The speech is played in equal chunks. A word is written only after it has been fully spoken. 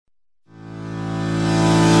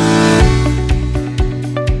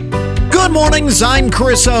mornings, I'm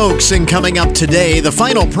Chris Oakes, and coming up today, the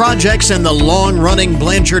final projects in the long-running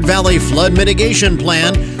Blanchard Valley flood mitigation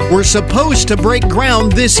plan were supposed to break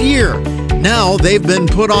ground this year. Now they've been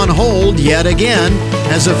put on hold yet again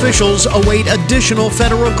as officials await additional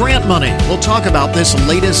federal grant money. We'll talk about this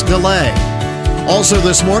latest delay. Also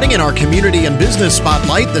this morning in our Community and Business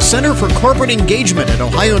Spotlight, the Center for Corporate Engagement at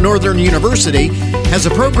Ohio Northern University has a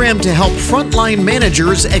program to help frontline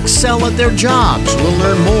managers excel at their jobs. We'll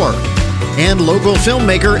learn more. And local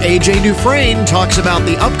filmmaker A.J. duFresne talks about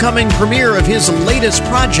the upcoming premiere of his latest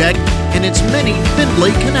project and its many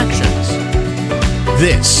Findlay connections.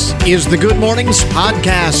 This is the Good Mornings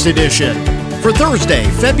Podcast Edition for Thursday,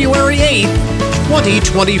 February 8th,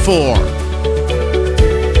 2024.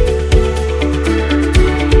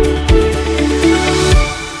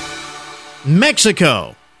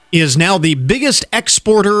 Mexico is now the biggest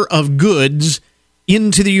exporter of goods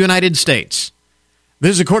into the United States.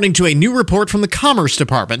 This is according to a new report from the Commerce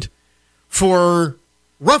Department. For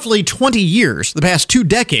roughly 20 years, the past 2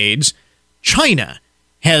 decades, China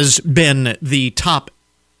has been the top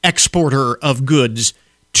exporter of goods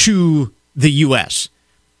to the U.S.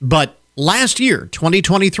 But last year,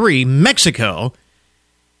 2023, Mexico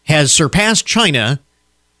has surpassed China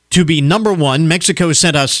to be number one. Mexico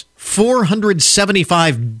sent us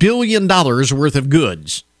 $475 billion worth of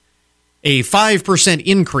goods, a 5%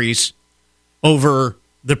 increase over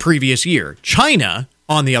the previous year. China,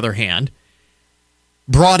 on the other hand,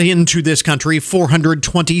 brought into this country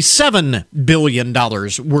 $427 billion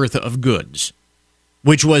worth of goods,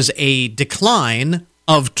 which was a decline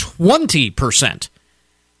of 20%.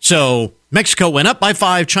 So Mexico went up by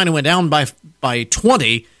 5, China went down by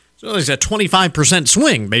 20. So there's a 25%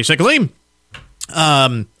 swing, basically.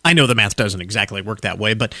 I know the math doesn't exactly work that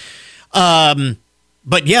way, but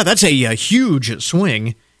yeah, that's a huge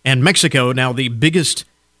swing. And Mexico now the biggest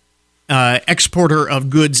exporter of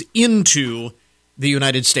goods into the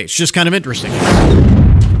United States. Just kind of interesting.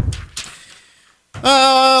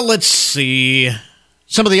 Let's see.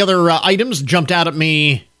 Some of the other items jumped out at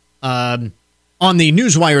me on the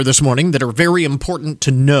newswire this morning that are very important to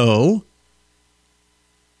know.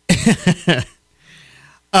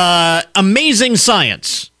 Amazing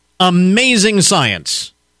science. Amazing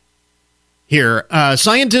science. Here,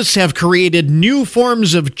 scientists have created new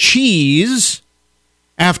forms of cheese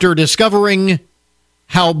after discovering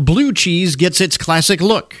how blue cheese gets its classic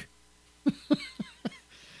look.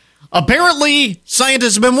 Apparently,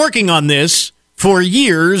 scientists have been working on this for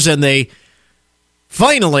years, and they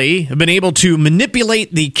finally have been able to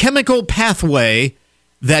manipulate the chemical pathway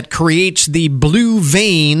that creates the blue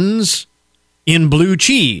veins in blue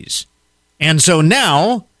cheese. And so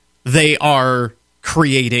now they are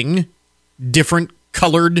creating different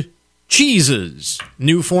colored cheeses,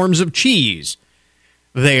 new forms of cheese.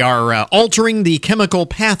 They are altering the chemical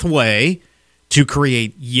pathway to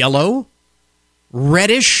create yellow,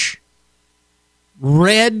 reddish,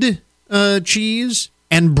 red cheese,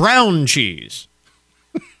 and brown cheese.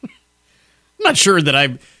 I'm not sure that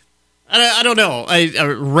I don't know.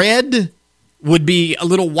 Red would be a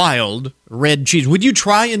little wild, red cheese. Would you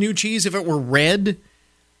try a new cheese if it were red?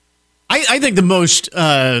 I think the most,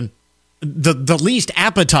 the least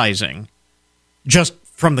appetizing, just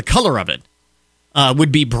from the color of it,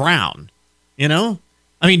 would be brown, you know?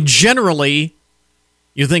 I mean, generally,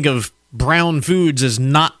 you think of brown foods as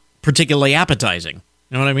not particularly appetizing.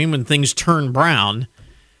 You know what I mean? When things turn brown,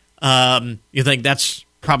 you think that's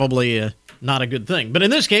probably not a good thing. But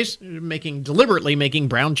in this case, deliberately making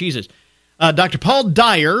brown cheeses. Dr. Paul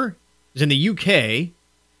Dyer is in the UK.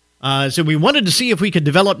 So we wanted to see if we could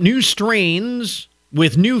develop new strains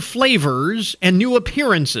with new flavors and new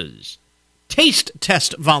appearances. Taste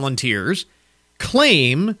test volunteers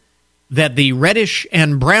claim that the reddish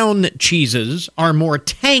and brown cheeses are more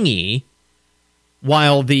tangy,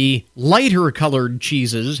 while the lighter colored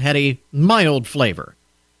cheeses had a mild flavor.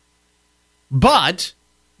 But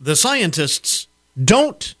the scientists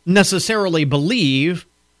don't necessarily believe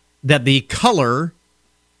that the color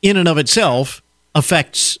in and of itself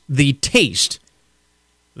affects the taste.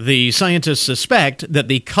 The scientists suspect that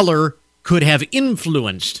the color could have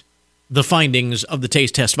influenced the findings of the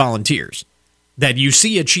taste test volunteers. That you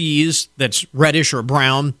see a cheese that's reddish or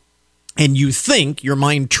brown, and you think, your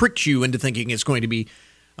mind tricks you into thinking it's going to be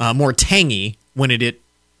more tangy when it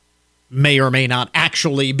may or may not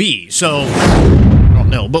actually be. So, I don't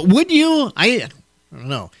know. But would you? I don't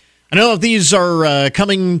know. I don't know if these are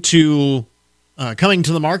coming to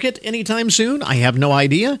the market anytime soon. I have no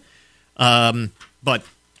idea. But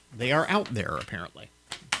they are out there, apparently.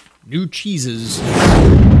 New cheeses.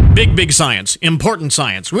 Big science. Important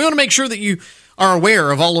science. We want to make sure that you are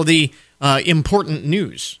aware of all of the important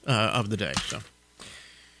news of the day. So,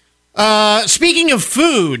 speaking of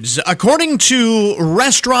foods, according to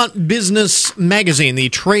Restaurant Business Magazine, the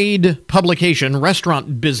trade publication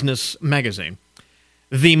Restaurant Business Magazine,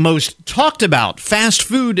 the most talked about fast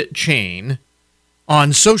food chain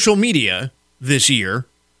on social media this year,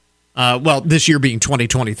 this year being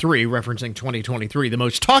 2023, referencing 2023, the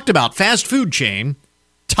most talked about fast food chain,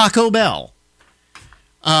 Taco Bell.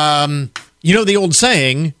 You know the old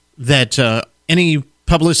saying that any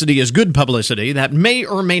publicity is good publicity. That may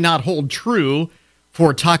or may not hold true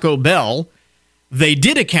for Taco Bell. They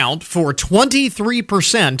did account for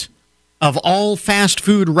 23% of all fast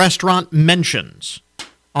food restaurant mentions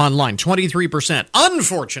online. 23%.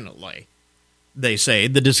 Unfortunately, they say,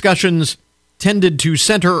 the discussions tended to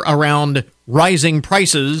center around rising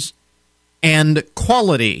prices and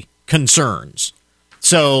quality concerns.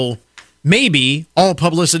 So maybe all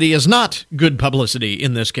publicity is not good publicity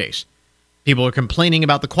in this case. People are complaining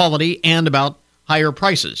about the quality and about higher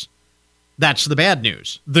prices. That's the bad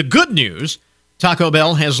news. The good news, Taco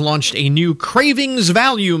Bell has launched a new Cravings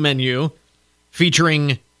Value menu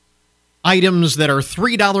featuring items that are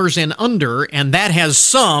 $3 and under, and that has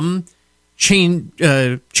some changing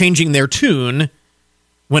their tune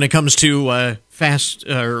when it comes to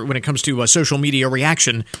social media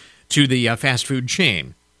reaction to the fast food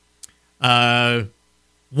chain.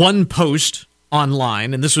 One post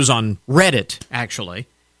online, and this was on Reddit, actually,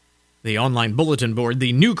 the online bulletin board.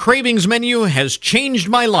 The new Cravings menu has changed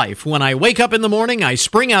my life. When I wake up in the morning, I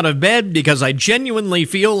spring out of bed because I genuinely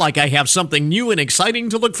feel like I have something new and exciting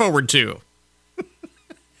to look forward to.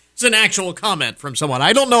 It's an actual comment from someone.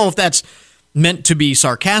 I don't know if that's meant to be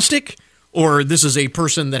sarcastic or this is a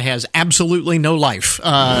person that has absolutely no life.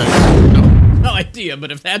 No idea,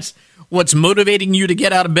 but if that's what's motivating you to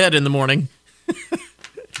get out of bed in the morning,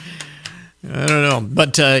 I don't know.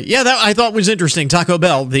 But, that I thought was interesting. Taco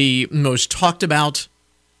Bell, the most talked about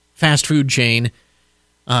fast food chain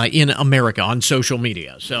in America on social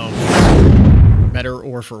media. So, for better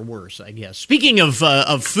or for worse, I guess. Speaking of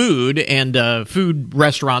food and food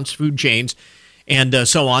restaurants, food chains, and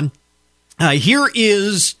so on, here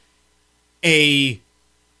is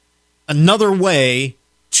another way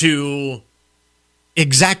to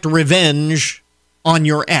exact revenge on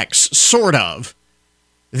your ex, sort of.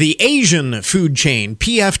 The Asian food chain,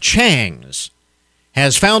 P.F. Chang's,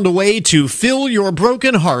 has found a way to fill your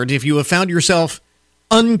broken heart if you have found yourself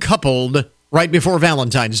uncoupled right before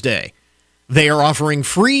Valentine's Day. They are offering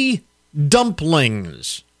free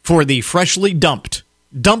dumplings for the freshly dumped.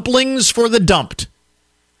 Dumplings for the dumped.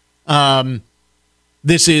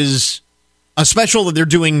 This is a special that they're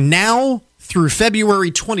doing now through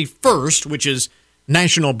February 21st, which is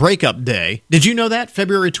National Breakup Day. Did you know that?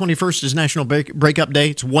 February 21st is National Breakup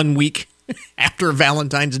Day. It's 1 week after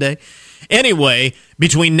Valentine's Day. Anyway,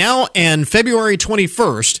 between now and February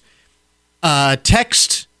 21st,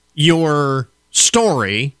 text your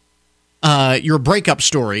story, your breakup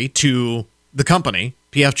story to the company,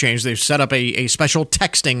 PF Change. They've set up a special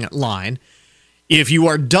texting line. If you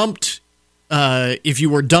are dumped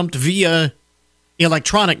via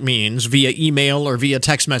electronic means, via email or via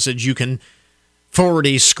text message, you can forward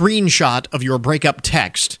a screenshot of your breakup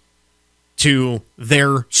text to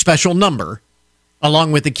their special number,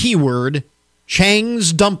 along with the keyword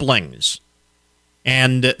Chang's Dumplings.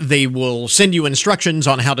 And they will send you instructions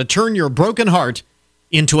on how to turn your broken heart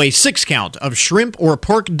into a 6-count of shrimp or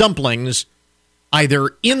pork dumplings,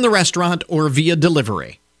 either in the restaurant or via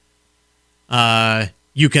delivery.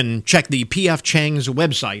 You can check the P.F. Chang's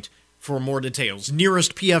website for more details.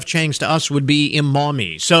 Nearest P.F. Chang's to us would be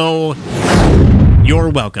Imami. So you're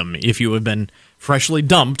welcome if you have been freshly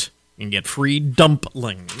dumped and get free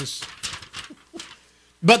dumplings.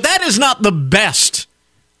 But that is not the best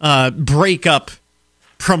breakup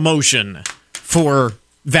promotion for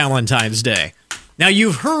Valentine's Day. Now,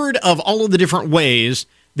 you've heard of all of the different ways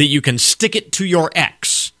that you can stick it to your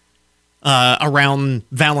ex around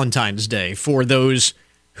Valentine's Day for those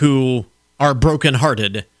who are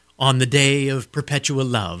brokenhearted on the day of perpetual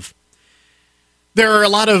love. There are a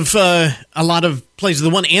lot of places. The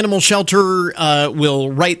one animal shelter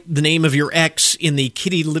will write the name of your ex in the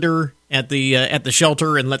kitty litter at the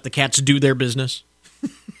shelter and let the cats do their business.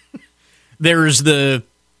 There's the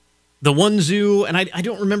one zoo, and I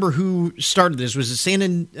don't remember who started this. Was it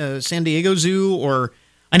San Diego Zoo? Or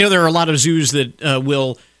I know there are a lot of zoos that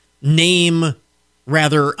will name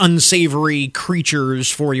rather unsavory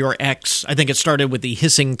creatures for your ex. I think it started with the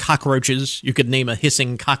hissing cockroaches. You could name a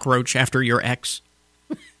hissing cockroach after your ex.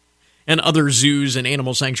 And other zoos and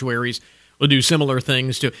animal sanctuaries will do similar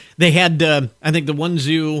things too. They had, I think the one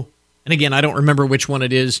zoo, and again, I don't remember which one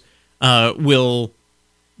it is, will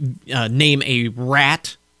name a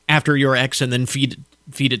rat after your ex and then feed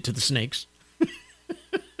it to the snakes.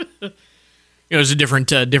 There's different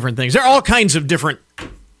things. There are all kinds of different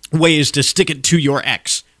ways to stick it to your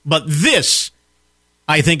ex. But this,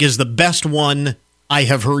 I think, is the best one I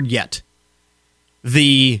have heard yet.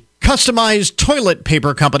 The customized toilet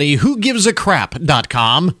paper company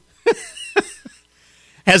WhoGivesACrap.com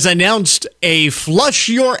has announced a Flush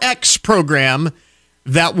Your Ex program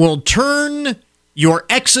that will turn your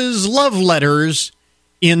ex's love letters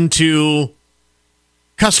into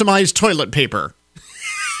customized toilet paper.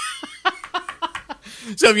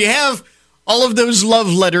 So if you have all of those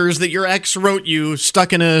love letters that your ex wrote you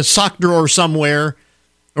stuck in a sock drawer somewhere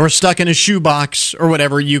or stuck in a shoebox or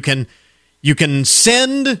whatever, you can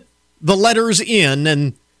send the letters in,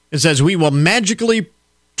 and it says, we will magically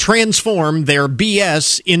transform their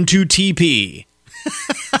BS into TP.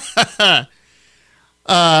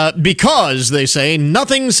 Because, they say,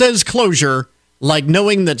 nothing says closure like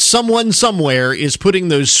knowing that someone somewhere is putting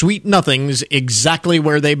those sweet nothings exactly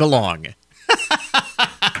where they belong.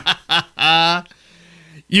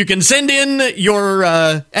 You can send in your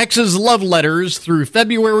ex's love letters through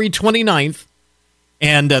February 29th,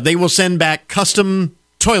 and they will send back custom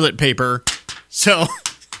toilet paper. So,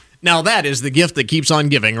 now that is the gift that keeps on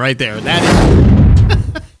giving right there. That is.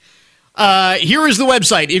 Here is the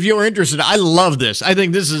website if you're interested. I love this. I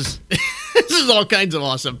think this is this is all kinds of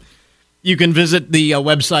awesome. You can visit the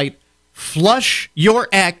website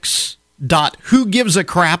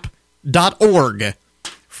flushyourx.whogivesacrap.org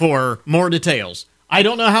for more details. I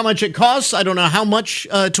don't know how much it costs. I don't know how much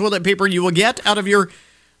toilet paper you will get out of your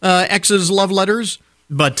ex's love letters,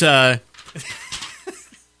 but that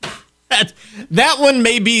one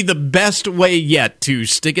may be the best way yet to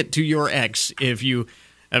stick it to your ex if you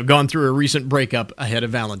have gone through a recent breakup ahead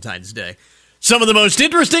of Valentine's Day. Some of the most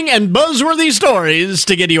interesting and buzzworthy stories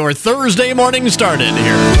to get your Thursday morning started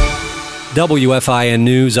here. WFIN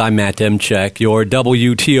News, I'm Matt Demchek. Your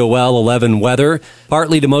WTOL 11 weather.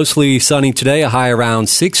 Partly to mostly sunny today, a high around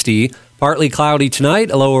 60. Partly cloudy tonight,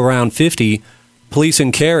 a low around 50. Police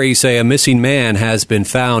in Cary say a missing man has been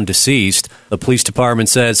found deceased. The police department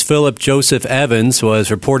says Philip Joseph Evans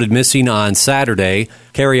was reported missing on Saturday.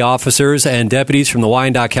 Cary officers and deputies from the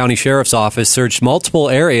Wyandotte County Sheriff's Office searched multiple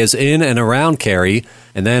areas in and around Cary.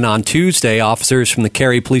 And then on Tuesday, officers from the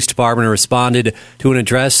Cary Police Department responded to an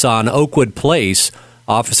address on Oakwood Place.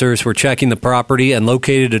 Officers were checking the property and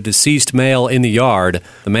located a deceased male in the yard.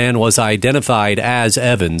 The man was identified as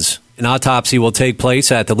Evans. An autopsy will take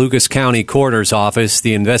place at the Lucas County Coroner's Office.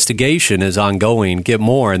 The investigation is ongoing. Get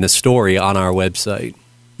more in the story on our website.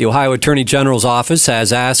 The Ohio Attorney General's office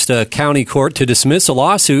has asked a county court to dismiss a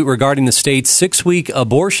lawsuit regarding the state's 6-week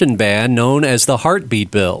abortion ban known as the Heartbeat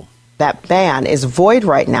Bill. That ban is void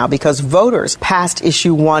right now because voters passed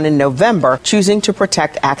Issue 1 in November, choosing to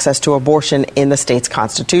protect access to abortion in the state's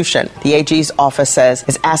constitution. The AG's office says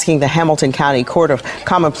is asking the Hamilton County Court of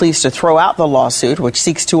Common Pleas to throw out the lawsuit, which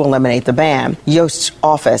seeks to eliminate the ban. Yost's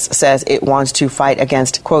office says it wants to fight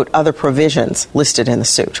against, quote, other provisions listed in the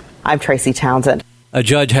suit. I'm Tracy Townsend. A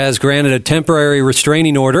judge has granted a temporary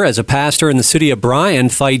restraining order as a pastor in the city of Bryan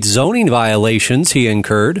fights zoning violations he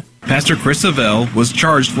incurred. Pastor Chris Avell was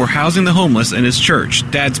charged for housing the homeless in his church,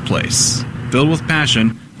 Dad's Place. Filled with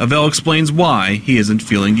passion, Avell explains why he isn't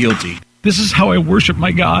feeling guilty. This is how I worship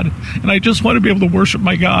my God, and I just want to be able to worship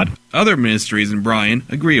my God. Other ministries in Bryan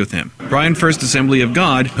agree with him. Bryan First Assembly of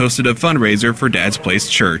God hosted a fundraiser for Dad's Place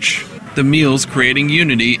Church. The meals creating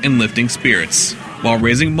unity and lifting spirits, while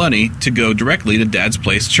raising money to go directly to Dad's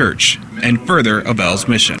Place Church and further Avell's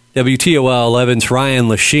mission. WTOL 11's Ryan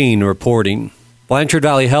Lachine reporting. Blanchard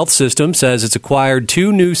Valley Health System says it's acquired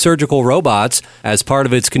 2 new surgical robots as part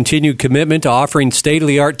of its continued commitment to offering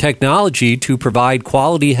state-of-the-art technology to provide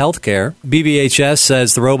quality health care. BVHS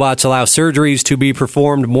says the robots allow surgeries to be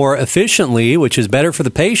performed more efficiently, which is better for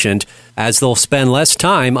the patient, as they'll spend less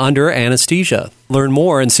time under anesthesia. Learn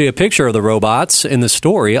more and see a picture of the robots in the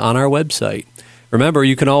story on our website. Remember,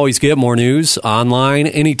 you can always get more news online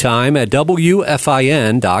anytime at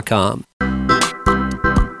WFIN.com.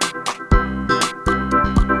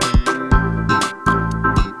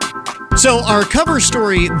 So our cover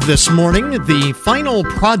story this morning, the final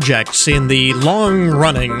projects in the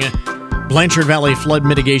long-running Blanchard Valley Flood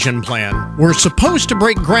Mitigation Plan were supposed to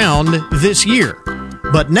break ground this year.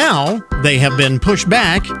 But now they have been pushed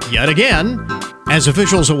back yet again as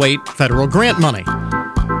officials await federal grant money.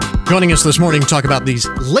 Joining us this morning to talk about these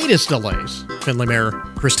latest delays Findlay Mayor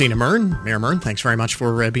Christina Mern. Mayor Mern, thanks very much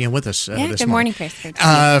for being with us this good morning, Chris.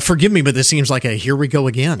 Forgive me, but this seems like a here we go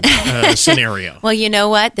again scenario. Well, you know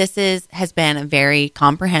what? This has been a very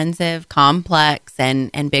comprehensive, complex,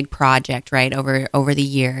 and big project, right, over the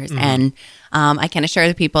years. And I can assure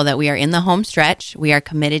the people that we are in the home stretch. We are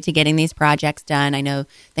committed to getting these projects done. I know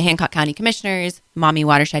the Hancock County Commissioners, Maumee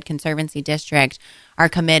Watershed Conservancy District are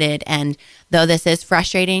committed. And though this is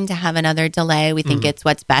frustrating to have another delay, we think it's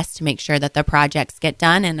what's best to make sure that the projects get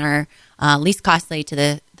done and are least costly to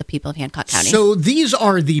the people of Hancock County. So these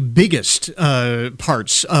are the biggest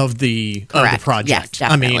parts of the project. Yes,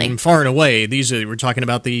 definitely. I mean, far and away, we're talking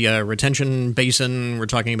about the retention basin. We're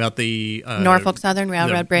talking about the Norfolk Southern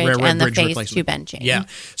Railroad Bridge and the Phase 2 benching. Yeah.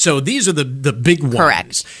 So these are the big ones.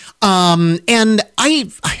 Correct. And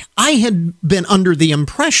I had been under the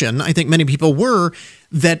impression, I think many people were,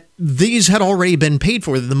 that these had already been paid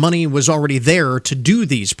for, that the money was already there to do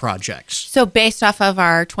these projects. So based off of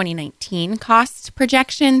our 2019 cost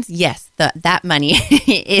projections, yes, that money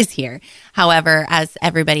is here. However, as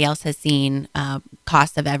everybody else has seen,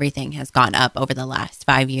 cost of everything has gone up over the last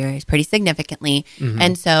 5 years pretty significantly.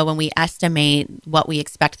 And so when we estimate what we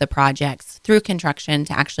expect the projects through construction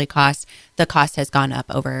to actually cost, the cost has gone up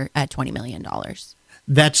over $20 million.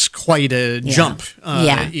 That's quite a jump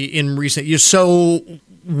in recent years. So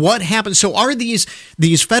what happens? So are these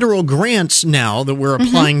federal grants now that we're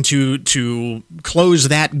applying to close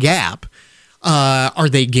that gap, are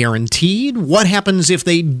they guaranteed? What happens if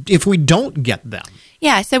we don't get them?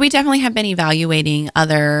 Yeah, so we definitely have been evaluating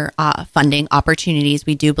other funding opportunities.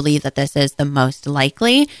 We do believe that this is the most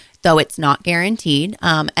likely, though it's not guaranteed.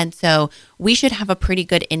 And so we should have a pretty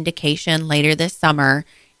good indication later this summer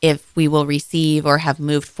if we will receive or have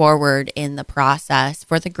moved forward in the process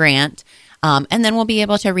for the grant. And then we'll be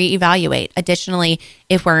able to reevaluate. Additionally,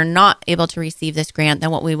 if we're not able to receive this grant, then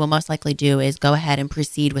what we will most likely do is go ahead and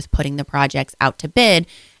proceed with putting the projects out to bid.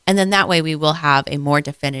 And then that way we will have a more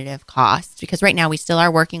definitive cost, because right now we still are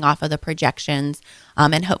working off of the projections,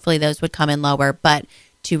 and hopefully those would come in lower. But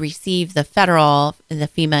to receive the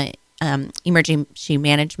FEMA emergency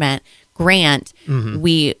management grant,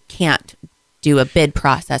 we can't do a bid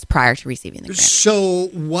process prior to receiving the grant. So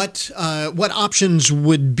what options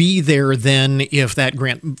would be there then if that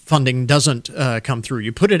grant funding doesn't come through?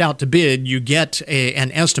 You put it out to bid, you get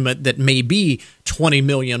an estimate that may be $20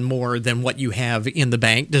 million more than what you have in the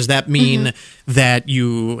bank. Does that mean that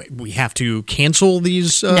we have to cancel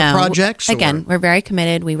these projects? Again, we're very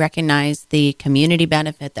committed. We recognize the community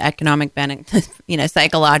benefit, the economic benefit,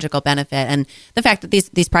 psychological benefit, and the fact that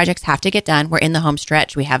these projects have to get done. We're in the home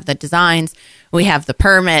stretch. We have the designs. We have the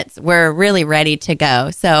permits. We're really ready to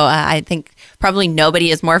go. So I think probably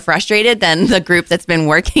nobody is more frustrated than the group that's been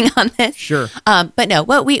working on this. Sure. But no,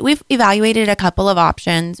 we've evaluated a couple of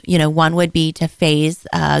options. One would be to phase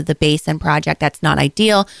the basin project. That's not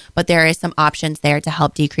ideal, but there is some options there to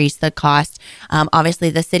help decrease the cost. Obviously,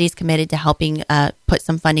 the city's committed to helping put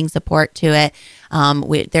some funding support to it.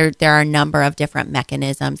 There are a number of different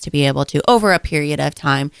mechanisms to be able to, over a period of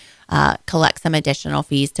time, collect some additional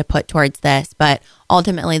fees to put towards this. But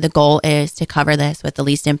ultimately, the goal is to cover this with the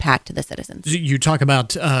least impact to the citizens. You talk about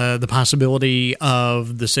the possibility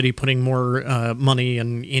of the city putting more money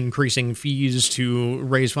and increasing fees to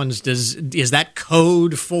raise funds. Is that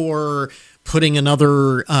code for putting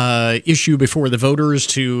another issue before the voters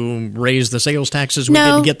to raise the sales taxes we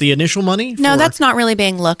didn't get the initial money? No, that's not really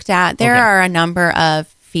being looked at. There are a number of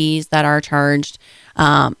fees that are charged.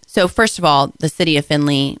 So first of all, the city of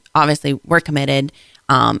Findlay, obviously, we're committed,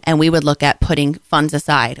 and we would look at putting funds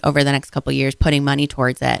aside over the next couple of years, putting money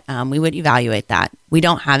towards it. We would evaluate that. We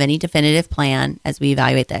don't have any definitive plan as we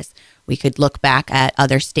evaluate this. We could look back at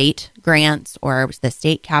other state grants or the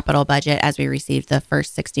state capital budget as we received the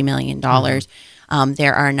first $60 million.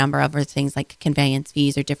 There are a number of other things like conveyance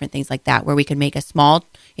fees or different things like that where we could make a small,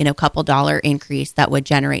 couple dollar increase that would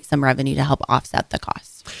generate some revenue to help offset the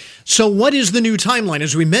costs. So what is the new timeline?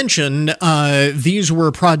 As we mentioned, these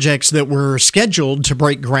were projects that were scheduled to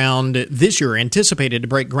break ground this year, anticipated to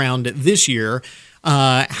break ground this year.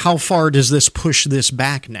 How far does this push this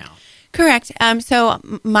back now? Correct. So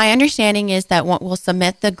my understanding is that we'll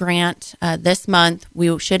submit the grant this month.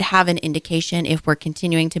 We should have an indication if we're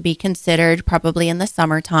continuing to be considered probably in the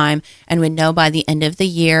summertime, and would know by the end of the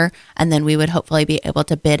year. And then we would hopefully be able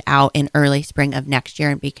to bid out in early spring of next year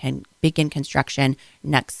and begin construction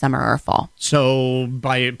next summer or fall. So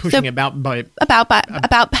by pushing about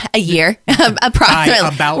a year,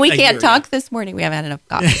 approximately. We can't talk this morning. We haven't had enough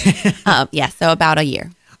coffee. So about a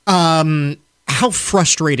year. How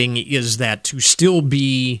frustrating is that to still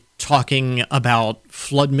be talking about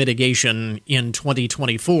flood mitigation in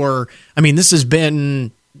 2024. I mean, this has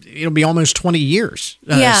been, it'll be almost 20 years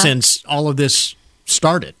since all of this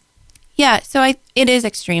started. Yeah, so it is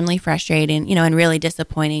extremely frustrating, and really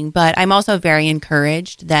disappointing. But I'm also very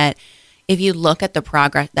encouraged that if you look at the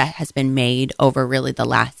progress that has been made over really the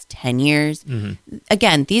last 10 years,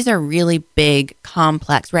 again, these are really big,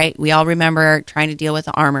 complex, right? We all remember trying to deal with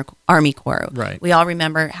the Army Corps. Right. We all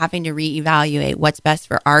remember having to reevaluate what's best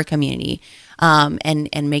for our community,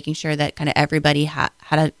 and making sure that kind of everybody had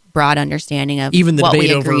a broad understanding of even the what debate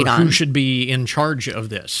we agreed over on. who should be in charge of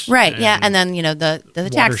this. Right, and then, the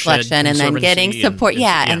tax collection, and then getting support,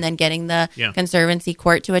 and then getting the Conservancy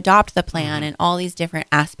Court to adopt the plan and all these different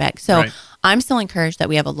aspects. So I'm still encouraged that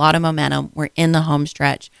we have a lot of momentum. We're in the home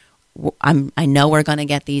stretch. I know we're going to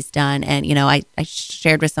get these done. And, I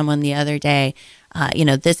shared with someone the other day,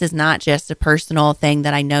 this is not just a personal thing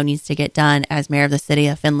that I know needs to get done as mayor of the city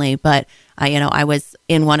of Findlay, but I was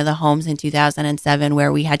in one of the homes in 2007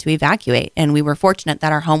 where we had to evacuate, and we were fortunate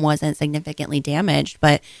that our home wasn't significantly damaged,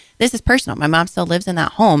 but this is personal. My mom still lives in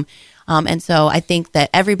that home. And so I think that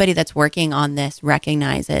everybody that's working on this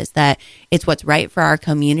recognizes that it's what's right for our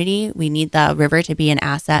community. We need the river to be an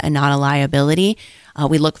asset and not a liability.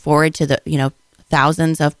 We look forward to the,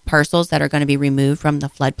 thousands of parcels that are going to be removed from the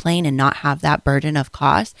floodplain and not have that burden of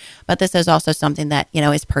cost. But this is also something that,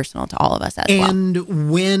 is personal to all of us as well.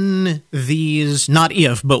 And when these, not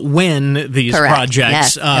if, but when these Correct.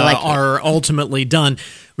 projects Yes, are ultimately done,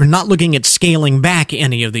 we're not looking at scaling back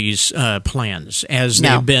any of these plans as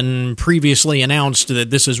they've been previously announced that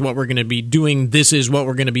this is what we're going to be doing. This is what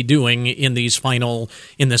we're going to be doing in this final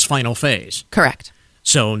phase. Correct.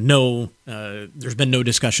 So there's been no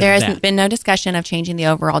discussion There of that. hasn't been no discussion of changing the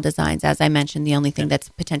overall designs. As I mentioned, the only thing that's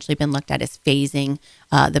potentially been looked at is phasing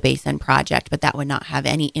the basin project, but that would not have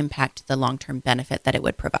any impact to the long-term benefit that it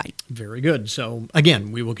would provide. Very good. So,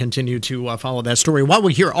 again, we will continue to follow that story. While we're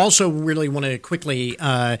here, also really want to quickly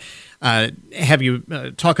have you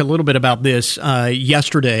talk a little bit about this.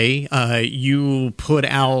 Yesterday, you put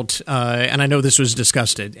out, and I know this was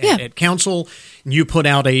discussed at council, you put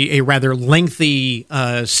out a rather lengthy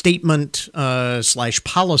statement /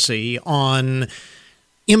 policy on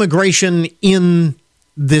immigration in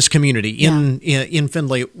this community, in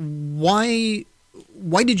Findlay. Why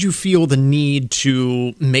did you feel the need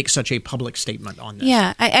to make such a public statement on this?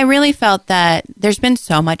 Yeah, I really felt that there's been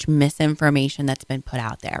so much misinformation that's been put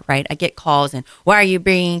out there, right? I get calls and, why are you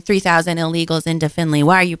bringing 3,000 illegals into Findlay?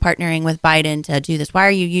 Why are you partnering with Biden to do this? Why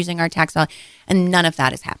are you using our tax law? And none of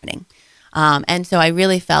that is happening. And so I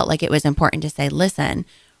really felt like it was important to say, listen,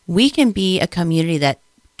 we can be a community that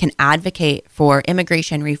can advocate for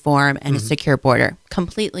immigration reform and a secure border.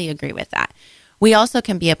 Completely agree with that. We also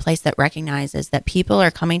can be a place that recognizes that people are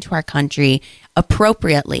coming to our country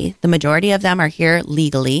appropriately. The majority of them are here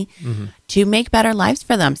legally to make better lives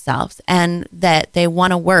for themselves, and that they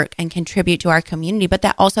want to work and contribute to our community. But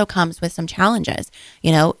that also comes with some challenges.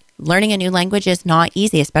 Learning a new language is not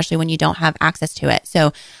easy, especially when you don't have access to it.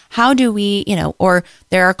 So how do we, or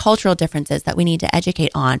there are cultural differences that we need to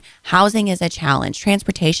educate on. Housing is a challenge.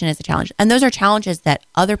 Transportation is a challenge. And those are challenges that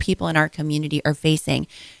other people in our community are facing.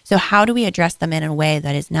 So how do we address them in a way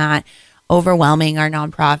that is not overwhelming our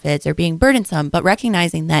nonprofits or being burdensome, but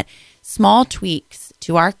recognizing that small tweaks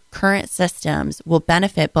to our current systems will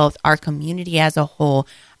benefit both our community as a whole,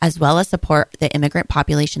 as well as support the immigrant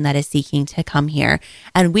population that is seeking to come here.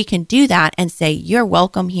 And we can do that and say, you're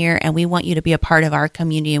welcome here, and we want you to be a part of our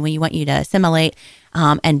community, and we want you to assimilate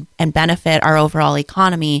and benefit our overall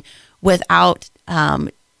economy without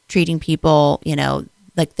treating people,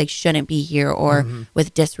 like they shouldn't be here or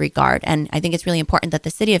with disregard. And I think it's really important that the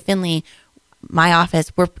city of Findlay, my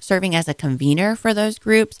office, we're serving as a convener for those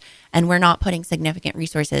groups, and we're not putting significant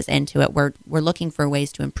resources into it. We're looking for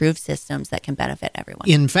ways to improve systems that can benefit everyone.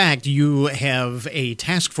 In fact, you have a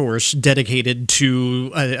task force dedicated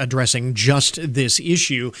to addressing just this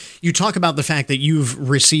issue. You talk about the fact that you've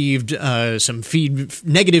received some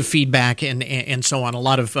negative feedback and so on, a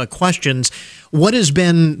lot of questions. What has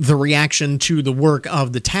been the reaction to the work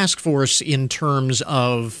of the task force in terms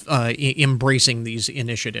of embracing these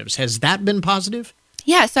initiatives? Has that been positive?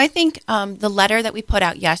 Yeah, so I think the letter that we put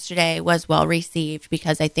out yesterday was well received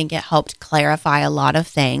because I think it helped clarify a lot of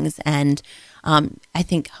things and I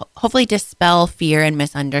think hopefully dispel fear and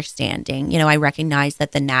misunderstanding. I recognize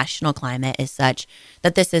that the national climate is such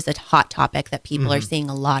that this is a hot topic that people are seeing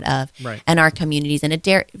a lot of, and our communities in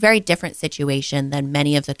a very different situation than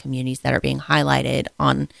many of the communities that are being highlighted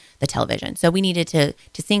on the television. So we needed to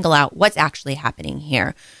single out what's actually happening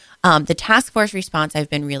here. The task force response I've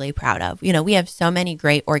been really proud of. We have so many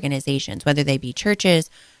great organizations, whether they be churches,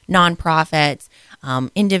 nonprofits,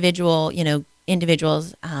 individuals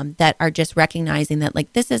that are just recognizing that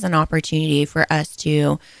like this is an opportunity for us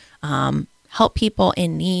to help people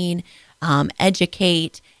in need,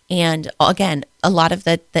 educate, and again, a lot of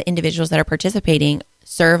the individuals that are participating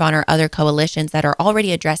serve on our other coalitions that are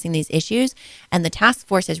already addressing these issues, and the task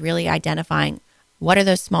force is really identifying what are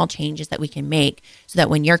those small changes that we can make so that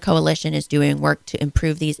when your coalition is doing work to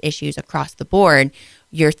improve these issues across the board,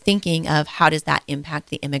 you're thinking of how does that impact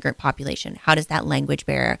the immigrant population? How does that language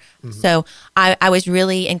barrier? Mm-hmm. So I was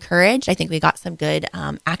really encouraged. I think we got some good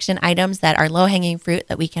action items that are low-hanging fruit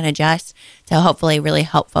that we can adjust to hopefully really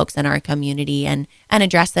help folks in our community and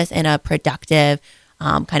address this in a productive,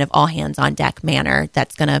 kind of all-hands-on-deck manner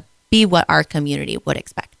that's going to be what our community would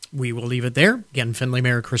expect. We will leave it there. Again, Findlay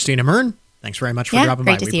Mayor Christina Mern, thanks very much for dropping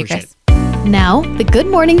by. Great to see you, Chris. Now, the Good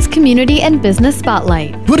Mornings Community and Business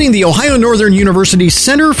Spotlight. Putting the Ohio Northern University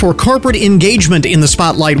Center for Corporate Engagement in the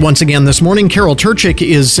spotlight once again this morning. Carol Turchik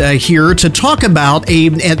is here to talk about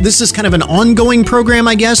this is kind of an ongoing program,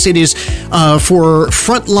 I guess. It is for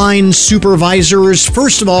frontline supervisors.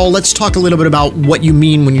 First of all, let's talk a little bit about what you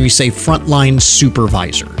mean when you say frontline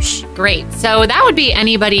supervisors. Great. So that would be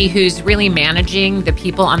anybody who's really managing the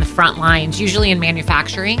people on the front lines, usually in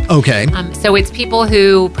manufacturing. Okay. So it's people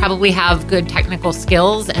who probably have good technical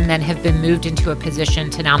skills and then have been moved into a position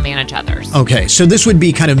to now manage others. Okay. So this would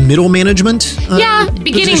be kind of middle management?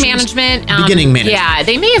 Beginning management. Beginning management. Yeah.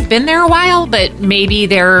 They may have been there a while, but maybe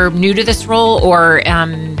they're new to this role or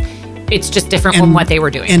it's just different from what they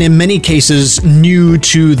were doing. And in many cases, new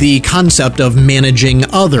to the concept of managing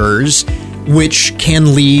others, which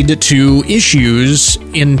can lead to issues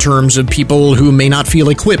in terms of people who may not feel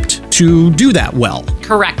equipped to do that well.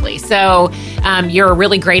 Correctly. So you're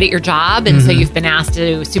really great at your job, and so you've been asked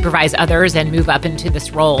to supervise others and move up into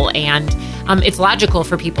this role. And it's logical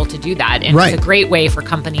for people to do that. And It's a great way for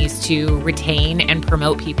companies to retain and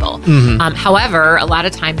promote people. However, a lot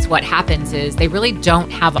of times what happens is they really don't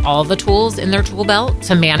have all the tools in their tool belt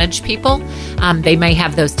to manage people. They may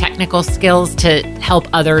have those technical skills to help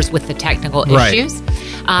others with the technical issues.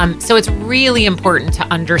 So it's really important to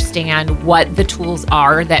understand what the tools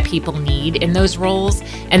are that people need in those roles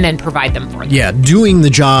and then provide them for them. Yeah, doing the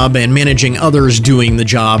job and managing others doing the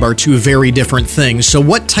job are two very different things. So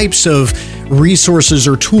what types of resources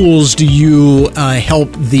or tools do you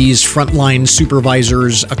help these frontline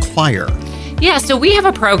supervisors acquire? Yeah, so we have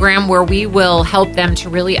a program where we will help them to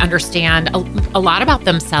really understand a lot about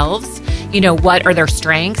themselves. What are their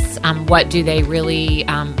strengths? What do they really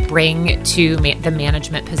bring to the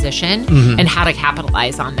management position and how to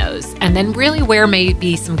capitalize on those? And then really where may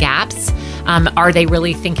be some gaps. Are they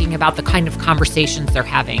really thinking about the kind of conversations they're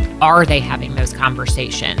having? Are they having those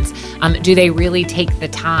conversations? Do they really take the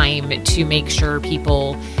time to make sure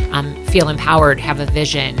people feel empowered, have a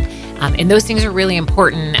vision? And those things are really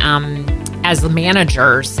important as the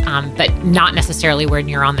managers, but not necessarily when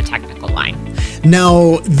you're on the technical line.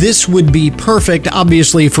 Now, this would be perfect,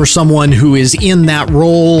 obviously, for someone who is in that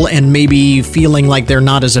role and maybe feeling like they're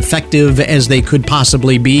not as effective as they could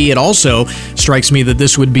possibly be. It also strikes me that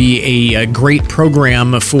this would be a great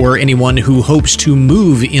program for anyone who hopes to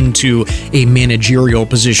move into a managerial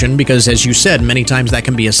position because, as you said, many times that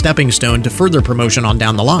can be a stepping stone to further promotion on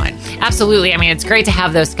down the line. Absolutely. I mean, it's great to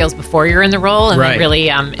have those skills before you're in the role and then really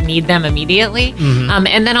need them immediately.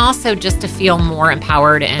 And then also just to feel more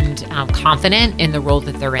empowered and confident in the role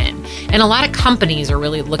that they're in. And a lot of companies are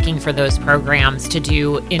really looking for those programs to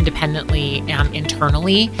do independently,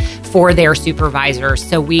 internally for their supervisors.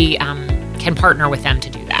 So we can partner with them to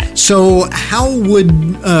do that. So how would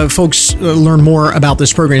folks learn more about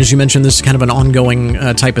this program? As you mentioned, this is kind of an ongoing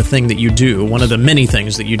type of thing that you do, one of the many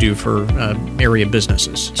things that you do for area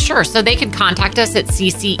businesses. Sure. So they can contact us at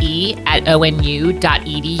cce@onu.edu,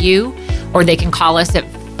 or they can call us at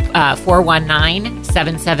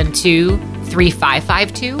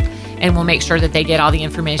 419-772-3552, and we'll make sure that they get all the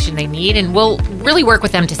information they need, and we'll really work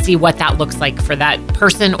with them to see what that looks like for that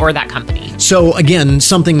person or that company. So again,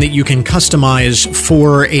 something that you can customize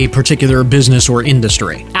for a particular business or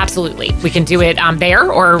industry. Absolutely. We can do it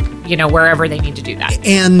there or, wherever they need to do that.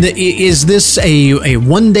 And is this a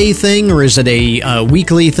one-day thing, or is it a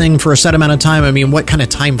weekly thing for a set amount of time? I mean, what kind of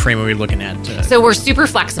time frame are we looking at? So we're super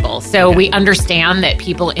flexible. So we understand that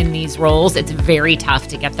people in these roles, it's very tough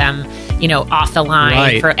to get them, off the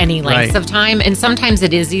line for any length of time. And sometimes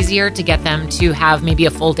it is easier to get them to have maybe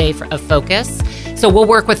a full day of focus. So we'll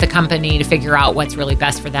work with the company to figure out what's really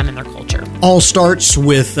best for them and their culture. All starts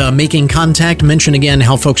with making contact. Mention again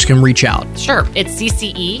how folks can reach out. Sure. It's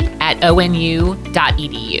cce@onu.edu.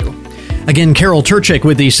 Again, Carol Turchik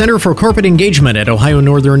with the Center for Corporate Engagement at Ohio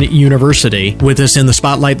Northern University with us in the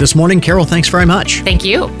Spotlight this morning. Carol, thanks very much. Thank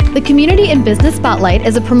you. The Community and Business Spotlight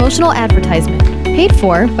is a promotional advertisement paid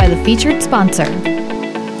for by the featured sponsor.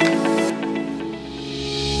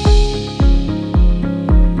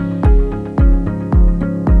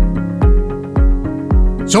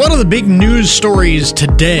 So one of the big news stories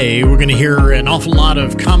today, we're going to hear an awful lot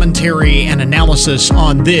of commentary and analysis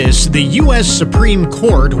on this. The U.S. Supreme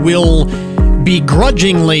Court will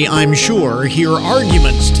begrudgingly, I'm sure, hear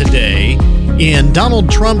arguments today in Donald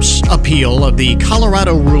Trump's appeal of the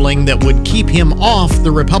Colorado ruling that would keep him off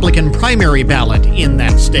the Republican primary ballot in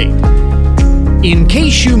that state. In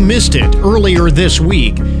case you missed it earlier this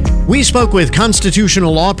week, we spoke with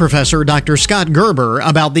constitutional law professor Dr. Scott Gerber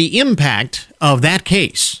about the impact of that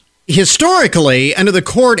case. Historically, the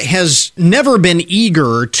court has never been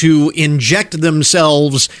eager to inject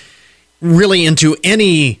themselves really into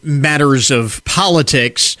any matters of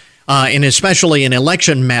politics, and especially in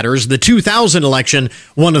election matters. The 2000 election,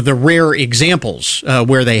 one of the rare examples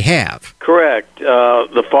where they have. Correct.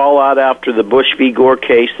 The fallout after the Bush v. Gore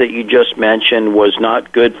case that you just mentioned was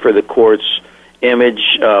not good for the court's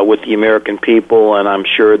image with the American people, and I'm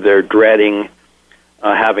sure they're dreading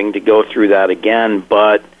having to go through that again,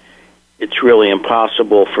 but it's really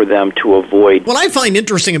impossible for them to avoid. What I find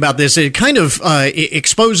interesting about this, it kind of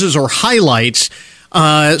exposes or highlights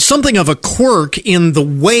something of a quirk in the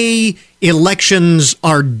way elections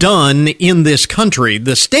are done in this country.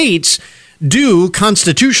 The states do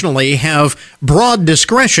constitutionally have broad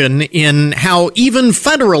discretion in how even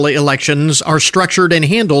federal elections are structured and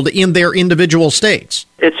handled in their individual states.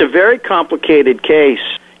 It's a very complicated case.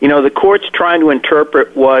 You know, the court's trying to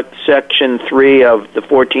interpret what Section 3 of the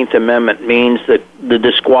 14th Amendment means, that the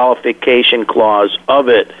disqualification clause of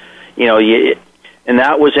it. You know, and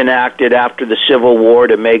that was enacted after the Civil War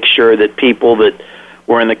to make sure that people that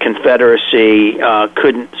were in the Confederacy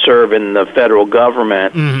couldn't serve in the federal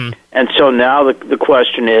government. Mm-hmm. And so now the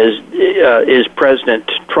question is President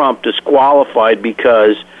Trump disqualified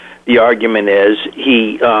because the argument is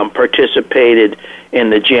he participated in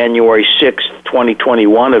the January 6th,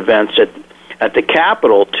 2021 events at the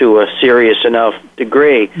Capitol to a serious enough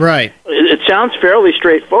degree. Right. It sounds fairly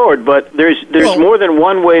straightforward, but there's more than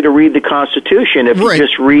one way to read the Constitution. If you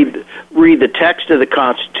just read the text of the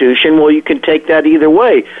Constitution, well, you can take that either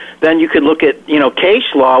way. Then you could look at,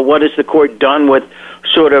 case law. What has the court done with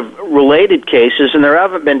sort of related cases? And there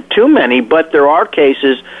haven't been too many, but there are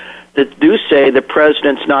cases that do say the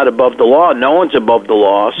president's not above the law. No one's above the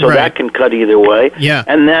law, so that can cut either way. Yeah.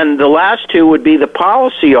 And then the last two would be the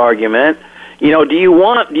policy argument. Do you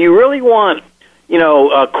really want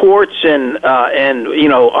courts and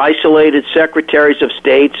isolated secretaries of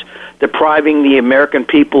states depriving the American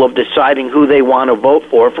people of deciding who they want to vote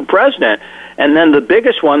for president? And then the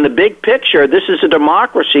biggest one, the big picture, this is a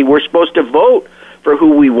democracy. We're supposed to vote for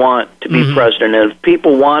who we want to be president. And if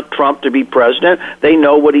people want Trump to be president, they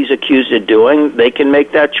know what he's accused of doing. They can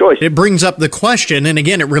make that choice. It brings up the question, and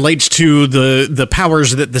again, it relates to the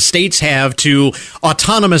powers that the states have to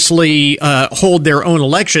autonomously hold their own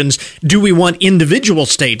elections. Do we want individual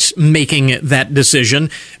states making that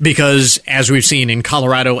decision? Because as we've seen in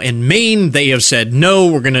Colorado and Maine, they have said, no,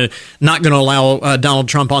 we're not going to allow Donald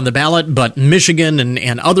Trump on the ballot, but Michigan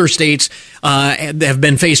and other states have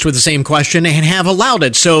been faced with the same question and have allowed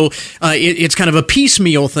it. So it's kind of a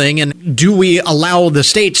piecemeal thing. And do we allow the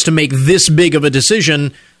states to make this big of a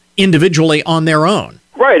decision individually on their own?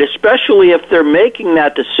 Right, especially if they're making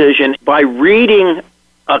that decision by reading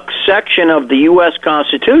a section of the U.S.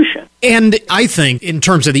 Constitution. And I think in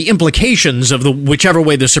terms of the implications of whichever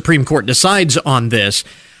way the Supreme Court decides on this,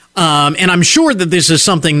 and I'm sure that this is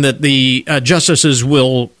something that the justices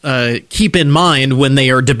will keep in mind when they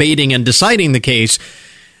are debating and deciding the case,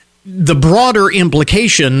 the broader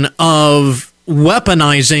implication of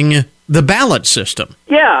weaponizing the ballot system.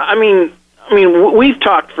 Yeah, I mean, we've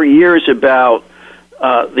talked for years about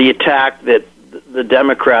the attack that the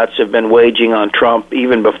Democrats have been waging on Trump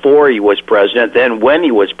even before he was president, then when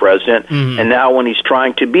he was president, and now when he's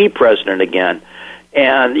trying to be president again.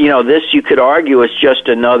 And, this you could argue is just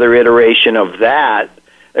another iteration of that,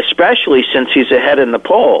 especially since he's ahead in the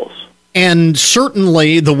polls. And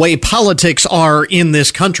certainly the way politics are in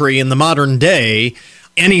this country in the modern day,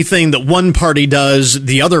 anything that one party does,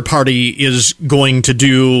 the other party is going to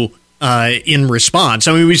do in response.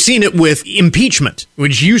 I mean, we've seen it with impeachment,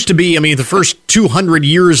 which used to be, the first 200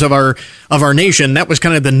 years of our nation, that was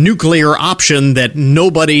kind of the nuclear option that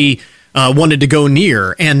nobody wanted to go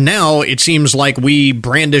near. And now it seems like we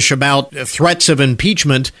brandish about threats of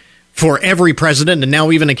impeachment for every president and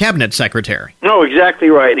now even a cabinet secretary. No, exactly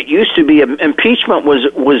right. It used to be impeachment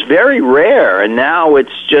was very rare, and now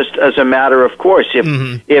it's just as a matter of course. If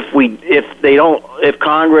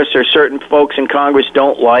Congress or certain folks in Congress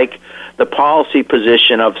don't like the policy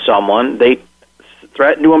position of someone, they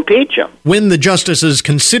threaten to impeach him. When the justices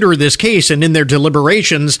consider this case and in their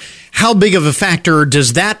deliberations, how big of a factor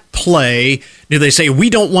does that play? Do they say, we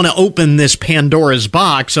don't want to open this Pandora's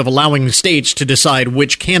box of allowing states to decide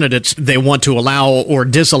which candidates they want to allow or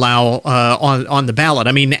disallow on the ballot?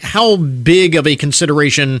 I mean, how big of a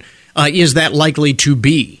consideration is that likely to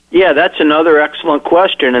be? Yeah, that's another excellent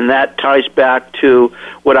question, and that ties back to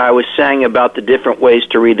what I was saying about the different ways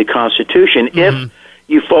to read the Constitution. If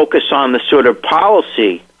you focus on the sort of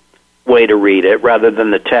policy way to read it rather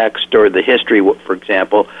than the text or the history, for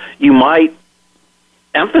example, you might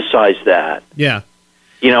emphasize that. Yeah.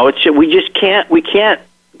 We can't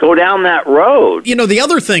go down that road. The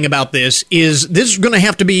other thing about this is going to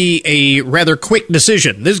have to be a rather quick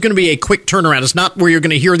decision. This is going to be a quick turnaround. It's not where you're going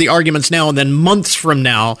to hear the arguments now and then months from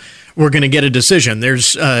now we're going to get a decision. There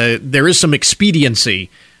is some expediency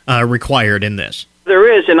required in this.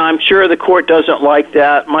 There is, and I'm sure the court doesn't like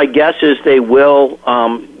that. My guess is they will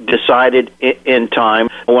decide it in time.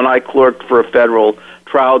 When I clerked for a federal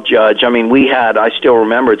trial judge, I still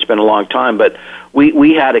remember, it's been a long time, but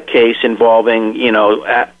we had a case involving,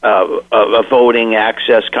 a voting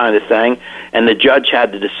access kind of thing, and the judge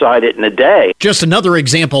had to decide it in a day. Just another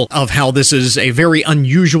example of how this is a very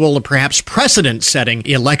unusual, perhaps precedent-setting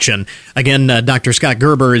election. Again, Dr. Scott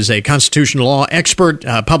Gerber is a constitutional law expert,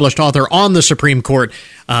 published author on the Supreme Court,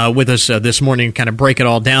 with us this morning to kind of break it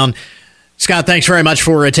all down. Scott, thanks very much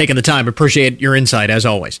for taking the time. Appreciate your insight, as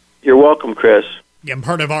always. You're welcome, Chris. Again,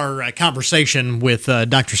 part of our conversation with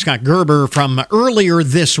Dr. Scott Gerber from earlier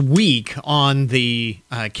this week on the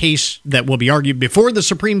case that will be argued before the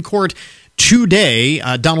Supreme Court today.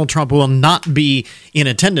 Donald Trump will not be in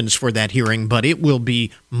attendance for that hearing, but it will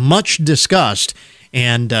be much discussed.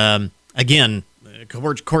 And again,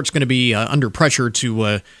 the court's going to be under pressure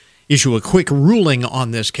to issue a quick ruling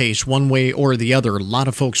on this case one way or the other. A lot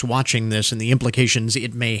of folks watching this and the implications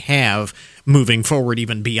it may have moving forward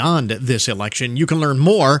even beyond this election. You can learn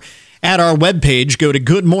more at our webpage. Go to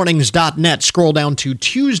goodmornings.net. Scroll down to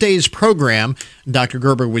Tuesday's program. Dr.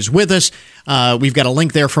 Gerber was with us. We've got a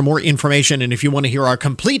link there for more information. And if you want to hear our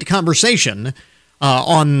complete conversation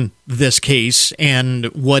on this case and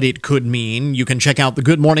what it could mean, you can check out the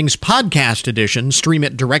Good Mornings podcast edition. Stream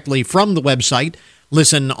it directly from the website.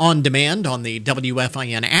 Listen on demand on the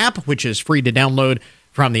WFIN app, which is free to download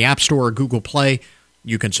from the App Store or Google Play.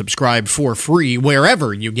 You can subscribe for free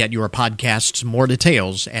wherever you get your podcasts. More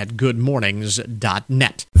details at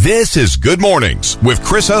goodmornings.net. This is Good Mornings with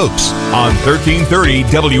Chris Oakes on 1330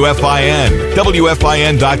 WFIN,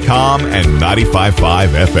 WFIN.com, and 95.5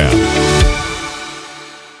 FM.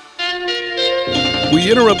 We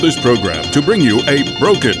interrupt this program to bring you a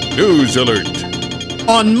broken news alert.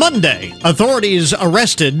 On Monday, authorities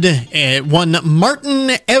arrested one Martin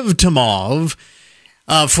Evtimov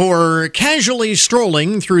for casually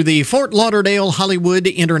strolling through the Fort Lauderdale-Hollywood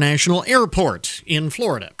International Airport in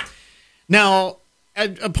Florida. Now,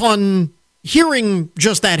 upon hearing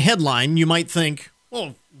just that headline, you might think,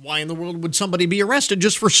 well, why in the world would somebody be arrested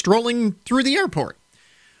just for strolling through the airport?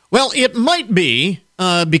 Well, it might be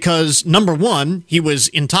because, number one, he was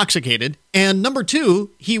intoxicated, and number two,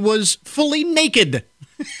 he was fully naked.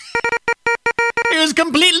 He was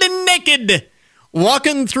completely naked,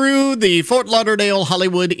 walking through the Fort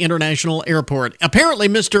Lauderdale-Hollywood International Airport. Apparently,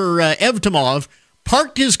 Mr. Evtimov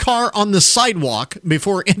parked his car on the sidewalk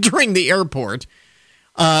before entering the airport,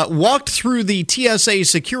 walked through the TSA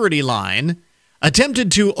security line,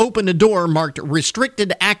 attempted to open a door marked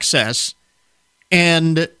restricted access,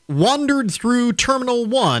 and wandered through Terminal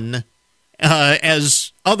 1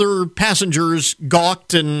 as other passengers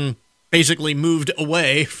gawked and basically moved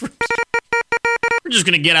away. We're just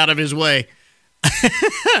going to get out of his way.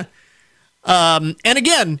 And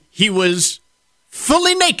again, he was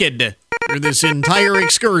fully naked through this entire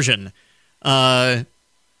excursion. Deputies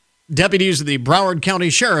of the Broward County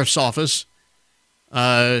Sheriff's Office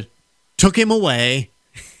took him away,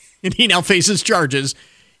 and he now faces charges,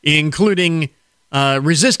 including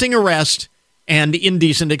resisting arrest and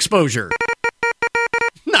indecent exposure.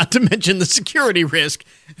 Not to mention the security risk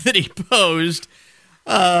that he posed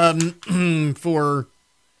for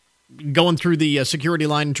going through the security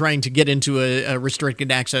line trying to get into a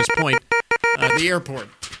restricted access point at the airport.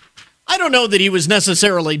 I don't know that he was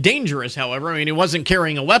necessarily dangerous, however. I mean, he wasn't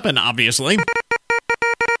carrying a weapon, obviously.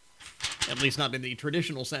 At least not in the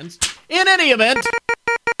traditional sense. In any event,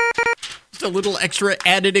 just a little extra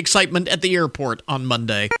added excitement at the airport on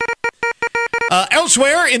Monday.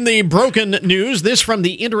 Elsewhere in the broken news, this from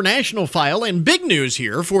the international file, and big news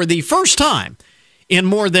here, for the first time in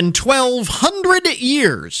more than 1,200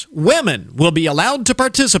 years, women will be allowed to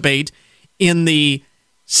participate in the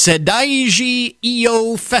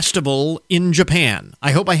Sedaiji-Iyo Festival in Japan.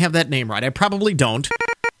 I hope I have that name right. I probably don't,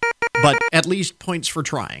 but at least points for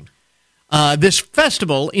trying. This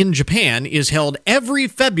festival in Japan is held every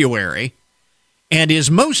February and is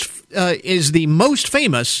the most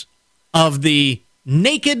famous of the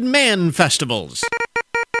Naked Man festivals.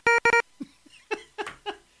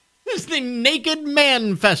 It's the Naked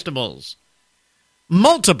Man festivals.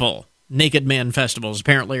 Multiple Naked Man festivals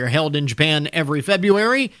apparently are held in Japan every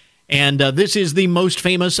February, and this is the most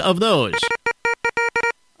famous of those.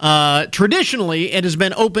 Traditionally, it has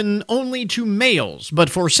been open only to males, but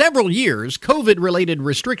for several years, COVID-related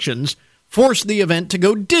restrictions forced the event to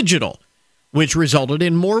go digital, which resulted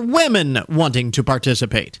in more women wanting to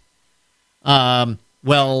participate.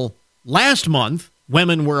 Well, last month,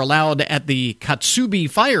 women were allowed at the Katsubi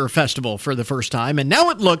Fire Festival for the first time, and now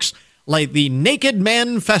it looks like the Naked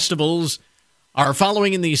Man festivals are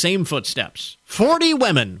following in the same footsteps. 40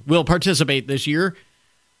 women will participate this year,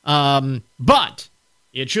 but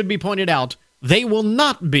it should be pointed out, they will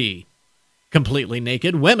not be completely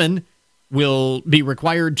naked. Women will be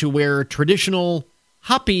required to wear traditional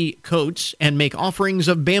happy coats and make offerings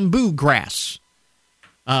of bamboo grass.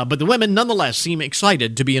 But the women nonetheless seem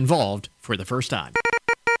excited to be involved for the first time.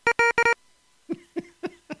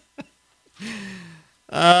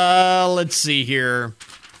 Let's see here.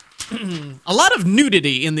 A lot of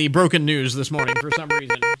nudity in the broken news this morning for some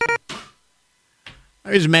reason. I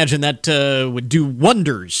always imagine that would do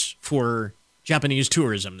wonders for Japanese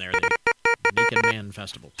tourism there, the Naked Man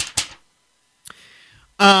Festival.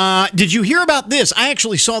 Did you hear about this? I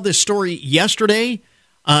actually saw this story yesterday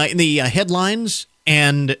in the headlines,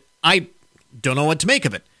 and I don't know what to make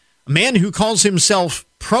of it. A man who calls himself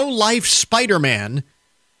Pro-Life Spider-Man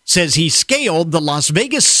says he scaled the Las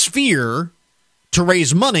Vegas Sphere to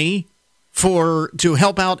raise money to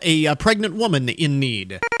help out a pregnant woman in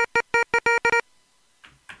need.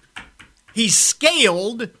 He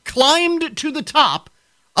climbed to the top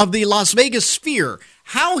of the Las Vegas Sphere.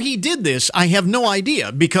 How he did this, I have no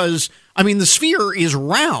idea, because, I mean, the sphere is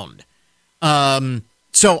round.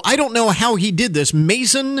 So I don't know how he did this.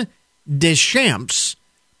 Mason Deschamps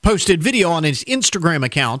posted video on his Instagram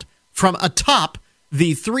account from atop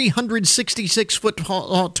the 366-foot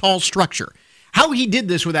tall structure. How he did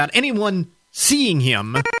this without anyone seeing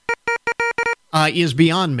him is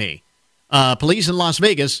beyond me. Police in Las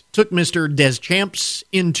Vegas took Mr. Deschamps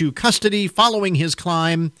into custody following his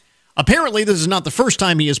climb. Apparently, this is not the first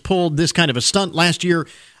time he has pulled this kind of a stunt. Last year,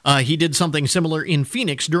 he did something similar in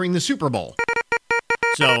Phoenix during the Super Bowl.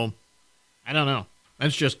 So, I don't know.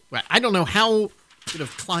 I don't know how he could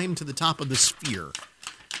have climbed to the top of the sphere.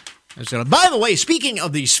 So, by the way, speaking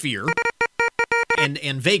of the sphere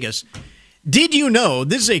and Vegas, did you know,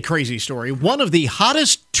 this is a crazy story, one of the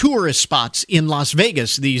hottest tourist spots in Las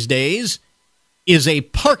Vegas these days is a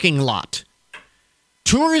parking lot.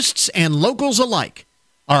 Tourists and locals alike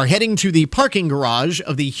are heading to the parking garage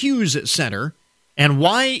of the Hughes Center. And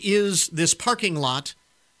why is this parking lot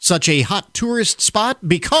such a hot tourist spot?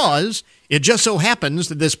 Because it just so happens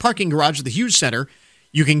that this parking garage at the Hughes Center,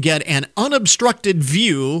 you can get an unobstructed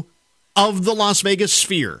view of the Las Vegas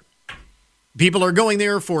Sphere. People are going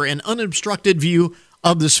there for an unobstructed view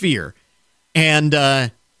of the sphere. And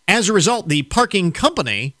as a result, the parking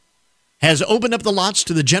company has opened up the lots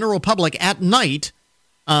to the general public at night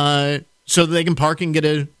so that they can park and get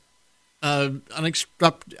an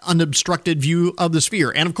unobstructed view of the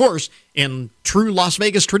sphere. And, of course, in true Las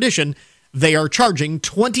Vegas tradition, they are charging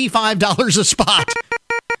 $25 a spot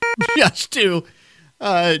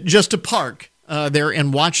just to park there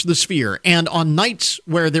and watch the sphere. And on nights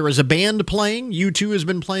where there is a band playing, U2 has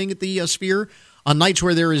been playing at the sphere. On nights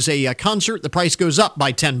where there is a concert, the price goes up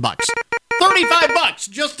by $10. $35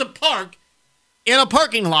 just to park in a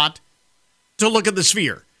parking lot to look at the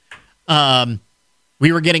sphere.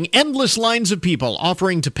 We were getting endless lines of people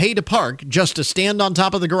offering to pay to park just to stand on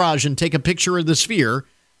top of the garage and take a picture of the sphere,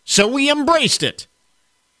 so we embraced it,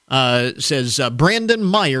 says Brandon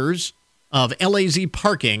Myers of LAZ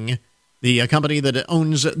Parking, the company that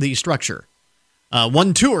owns the structure.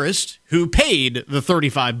 One tourist who paid the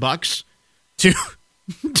 $35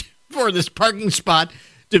 for this parking spot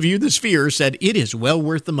to view the Sphere said it is well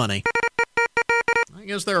worth the money. I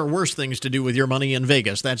guess there are worse things to do with your money in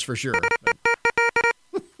Vegas, that's for sure.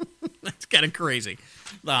 That's kind of crazy.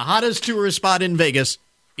 The hottest tourist spot in Vegas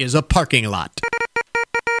is a parking lot.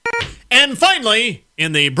 And finally,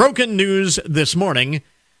 in the broken news this morning,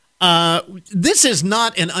 this is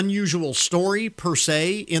not an unusual story per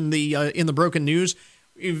se in the broken news.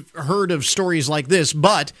 We've heard of stories like this,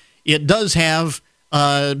 but it does have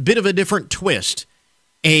a bit of a different twist.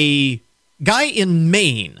 A guy in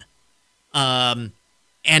Maine and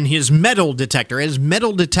his metal detector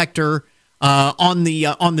on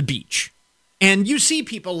the beach. And you see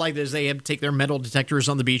people like this, they have to take their metal detectors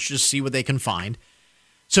on the beach to see what they can find.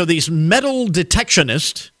 So these metal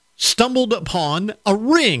detectionists stumbled upon a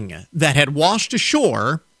ring that had washed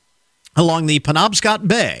ashore along the Penobscot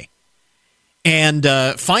Bay. And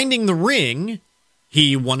finding the ring,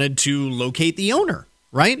 he wanted to locate the owner,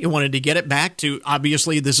 right? He wanted to get it back to,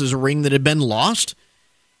 obviously, this is a ring that had been lost,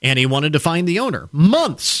 and he wanted to find the owner.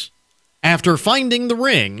 Months after finding the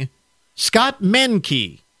ring, Scott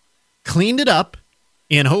Mankey cleaned it up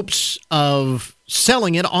in hopes of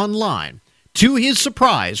selling it online. To his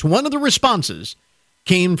surprise, one of the responses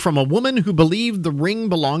came from a woman who believed the ring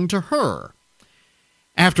belonged to her.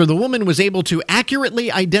 After the woman was able to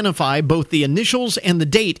accurately identify both the initials and the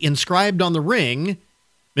date inscribed on the ring,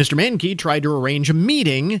 Mr. Mankey tried to arrange a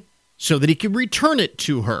meeting so that he could return it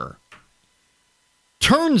to her.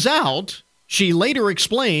 Turns out, she later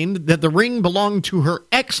explained that the ring belonged to her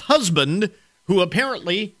ex-husband, who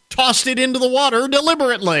apparently tossed it into the water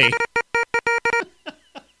deliberately.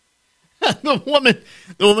 The woman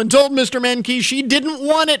told Mr. Mankey she didn't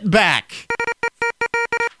want it back.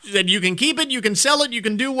 She said, you can keep it, you can sell it, you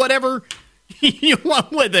can do whatever you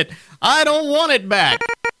want with it. I don't want it back.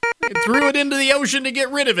 I threw it into the ocean to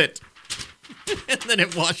get rid of it. And then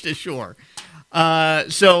it washed ashore.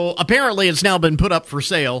 So apparently it's now been put up for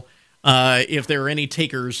sale. If there are any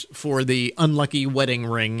takers for the unlucky wedding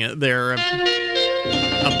ring, their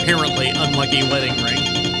apparently unlucky wedding ring.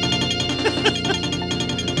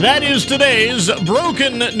 That is today's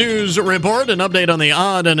Broken News Report, an update on the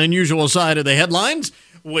odd and unusual side of the headlines.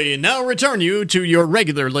 We now return you to your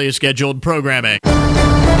regularly scheduled programming.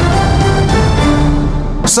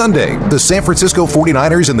 Sunday, the San Francisco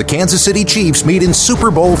 49ers and the Kansas City Chiefs meet in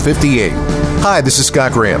Super Bowl 58. Hi, this is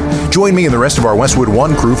Scott Graham. Join me and the rest of our Westwood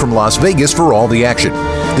One crew from Las Vegas for all the action.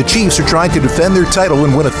 The Chiefs are trying to defend their title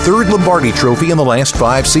and win a third Lombardi trophy in the last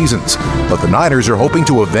 5 seasons. But the Niners are hoping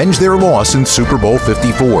to avenge their loss in Super Bowl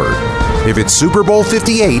 54. If it's Super Bowl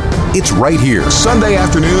 58, it's right here. Sunday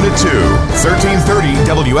afternoon at 2,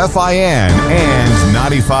 1330 WFIN and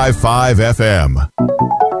 95.5 FM.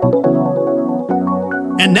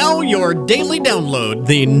 And now your daily download,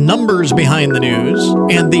 the numbers behind the news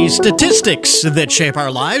and the statistics that shape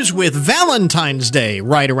our lives with Valentine's Day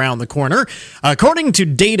right around the corner. According to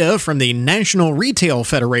data from the National Retail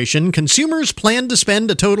Federation, consumers plan to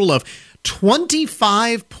spend a total of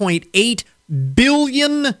 $25.8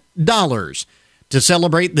 billion to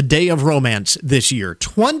celebrate the Day of Romance this year.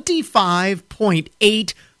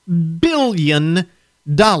 $25.8 billion.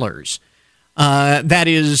 That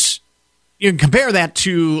is... You can compare that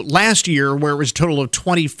to last year, where it was a total of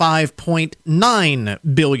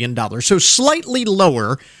 $25.9 billion. So slightly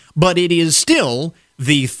lower, but it is still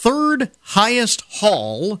the third highest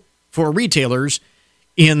haul for retailers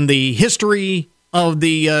in the history of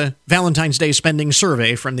the Valentine's Day spending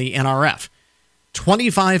survey from the NRF.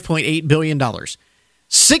 $25.8 billion.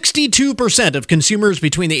 62% of consumers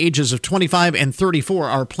between the ages of 25 and 34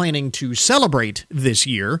 are planning to celebrate this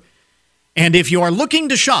year. And if you are looking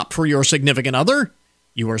to shop for your significant other,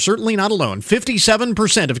 you are certainly not alone.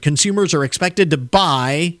 57% of consumers are expected to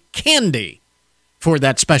buy candy for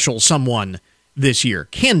that special someone this year.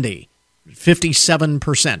 Candy,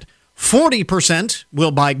 57%. 40%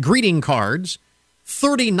 will buy greeting cards.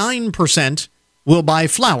 39% will buy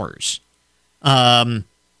flowers.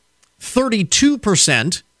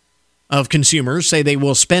 32% of consumers say they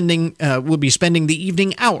will be spending the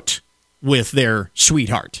evening out with their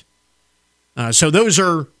sweetheart. So those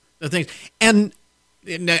are the things. And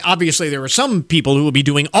obviously there are some people who will be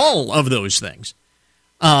doing all of those things.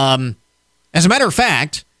 As a matter of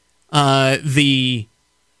fact, the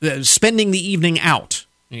spending the evening out,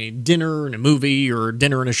 a dinner and a movie or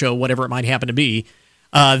dinner and a show, whatever it might happen to be,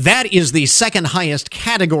 that is the second highest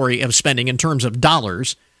category of spending in terms of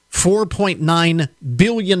dollars, $4.9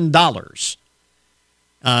 billion.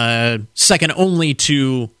 Second only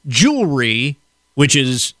to jewelry, which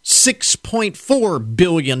is $6.4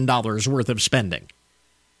 billion worth of spending.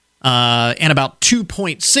 And about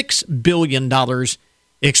 $2.6 billion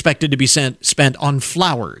expected to be spent on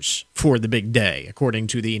flowers for the big day, according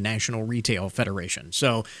to the National Retail Federation.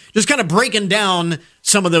 So just kind of breaking down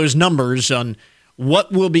some of those numbers on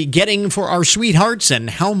what we'll be getting for our sweethearts and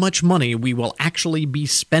how much money we will actually be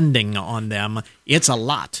spending on them. It's a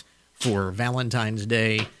lot for Valentine's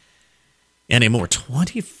Day and a more.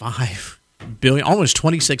 $25 billion, almost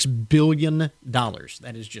 $26 billion.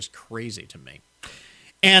 That is just crazy to me.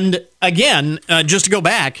 And again, just to go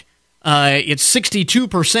back, it's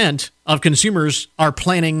 62% of consumers are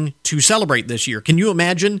planning to celebrate this year. Can you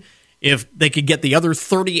imagine if they could get the other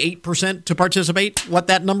 38% to participate, what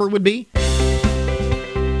that number would be?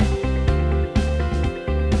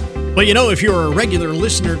 Well, you know, if you're a regular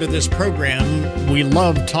listener to this program, we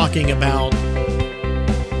love talking about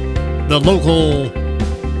the local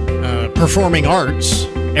performing arts,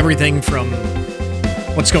 everything from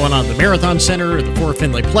what's going on at the Marathon Center, the Fort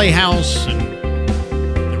Findlay Playhouse, and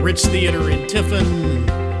the Ritz Theater in Tiffin.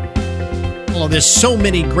 Well, there's so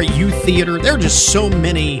many great youth theater. There are just so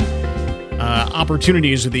many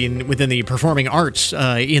opportunities within the performing arts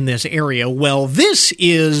in this area. Well, this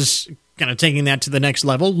is kind of taking that to the next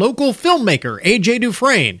level. Local filmmaker A.J.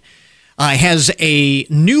 duFresne has a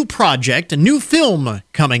new project, a new film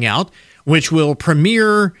coming out, which will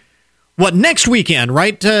premiere next weekend,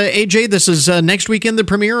 right, AJ? This is next weekend, the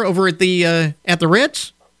premiere over at the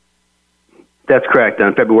Ritz? That's correct,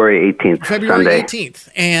 on February 18th. February Sunday. 18th.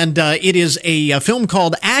 And it is a film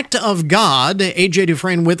called Act of God. AJ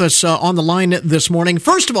duFresne with us on the line this morning.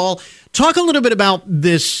 First of all, talk a little bit about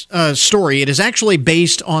this story. It is actually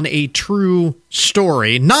based on a true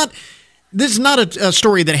story. This is not a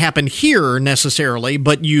story that happened here necessarily,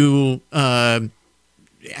 but you...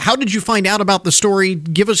 how did you find out about the story?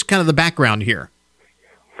 Give us kind of the background here.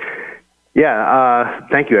 Yeah,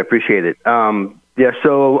 thank you. I appreciate it.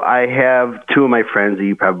 So I have two of my friends that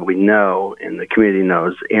you probably know and the community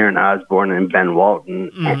knows, Aaron Osborne and Ben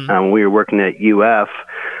Walton. Mm-hmm. We were working at UF.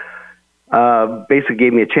 Basically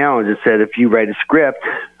gave me a challenge and said, if you write a script,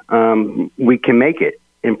 we can make it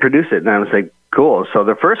and produce it. And I was like, cool. So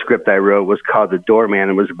the first script I wrote was called The Doorman.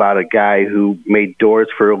 It was about a guy who made doors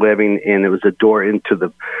for a living, and it was a door into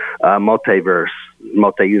the multi-universe.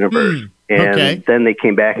 And then they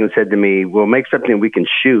came back and said to me, well, make something we can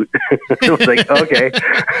shoot. I was like, okay.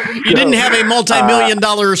 You didn't have a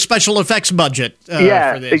multi-million-dollar special effects budget for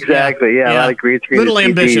this. Exactly. Yeah, a lot of green screen. Little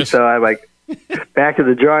ambitious. So I'm like, back to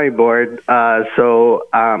the drawing board. So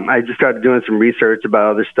I just started doing some research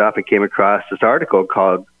about other stuff and came across this article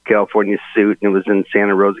called California Suit, and it was in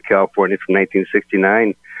Santa Rosa, California from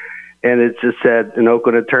 1969. And it just said an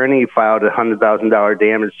Oakland attorney filed a $100,000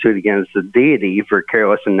 damage suit against the deity for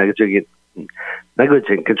careless and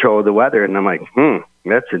negligent control of the weather. And I'm like,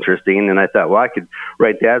 that's interesting. And I thought, well, I could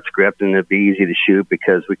write that script and it'd be easy to shoot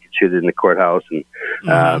because we could shoot it in the courthouse and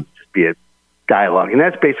just be a dialogue. And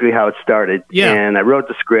that's basically how it started. Yeah. And I wrote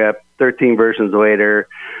the script. 13 versions later,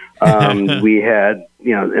 we had,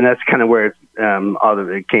 and that's kind of where all of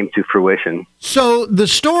it came to fruition. So the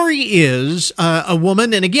story is a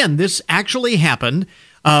woman, and again, this actually happened.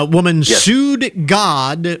 A woman sued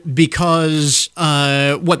God because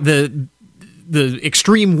the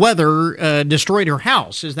extreme weather destroyed her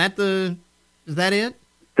house. Is that it?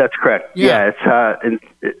 That's correct. Yeah,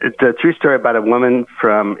 it's a true story about a woman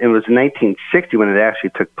it was 1960 when it actually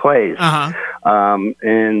took place.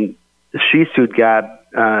 And she sued God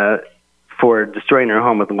for destroying her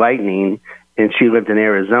home with lightning, and she lived in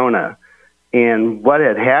Arizona. And what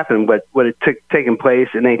had happened, what had taken place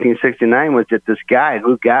in 1969 was that this guy,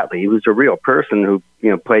 Lou Gottlieb, who's a real person who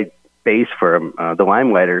played bass for the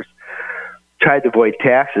Limelighters, tried to avoid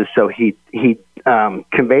taxes, so he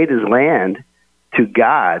conveyed his land to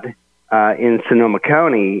God in Sonoma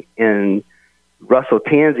County, and Russell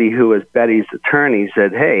Tansey, who was Betty's attorney,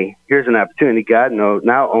 said, hey, here's an opportunity. God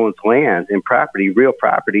now owns land and property, real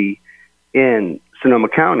property, in Sonoma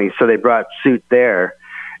County. So they brought suit there,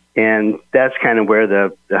 and that's kind of where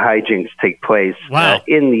the hijinks take place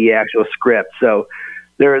in the actual script. So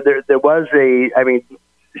there was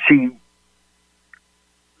she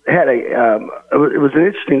had it was an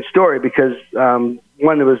interesting story because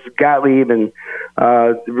one, it was Gottlieb and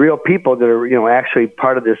real people that are actually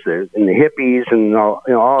part of this, and the hippies and all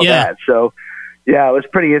of that. So yeah, it was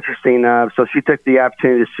pretty interesting. So she took the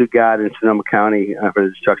opportunity to sue God in Sonoma County for the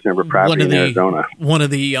destruction of her property in Arizona. One of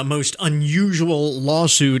the most unusual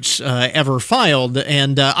lawsuits ever filed,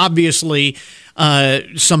 and obviously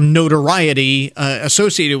some notoriety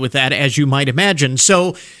associated with that, as you might imagine.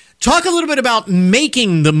 So talk a little bit about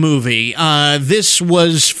making the movie. This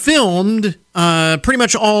was filmed pretty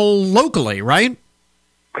much all locally, right?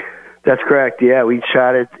 That's correct. Yeah, we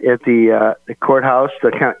shot it at the courthouse,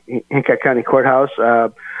 the Hancock County Courthouse.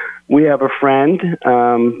 We have a friend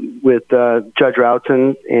with Judge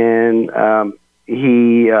Roughton, and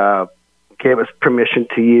he gave us permission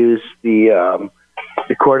to use the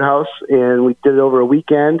courthouse, and we did it over a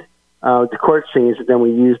weekend. The court scenes, and then we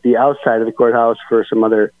used the outside of the courthouse for some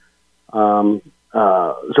other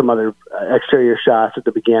exterior shots at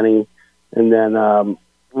the beginning, and then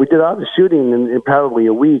we did all the shooting in probably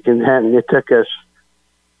a week, and then it took us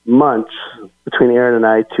months between Aaron and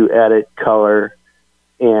I to edit, color,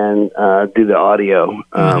 and do the audio.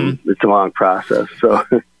 It's a long process. So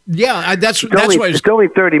yeah, that's why it's only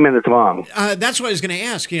 30 minutes long. That's what I was going to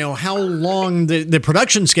ask. How long the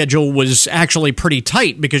production schedule was actually pretty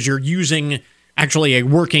tight because you're using actually a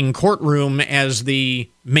working courtroom as the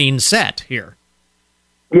main set here.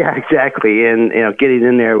 Yeah, exactly. And getting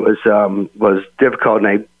in there was difficult, and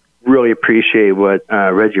I really appreciate what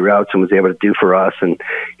Reggie Roughton was able to do for us. And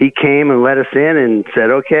he came and let us in and said,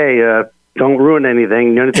 "Okay, don't ruin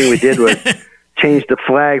anything." The only thing we did was change the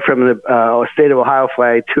flag from the state of Ohio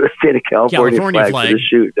flag to a state of California flag for the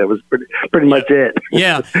shoot. That was pretty much it.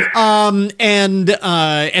 Yeah. And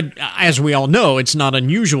as we all know, it's not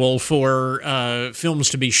unusual for films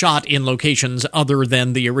to be shot in locations other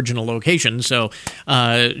than the original location. So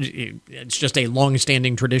it's just a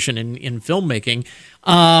long-standing tradition in filmmaking.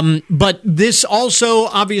 But this also,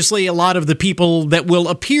 obviously, a lot of the people that will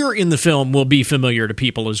appear in the film will be familiar to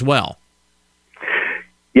people as well.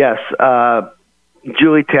 Yes.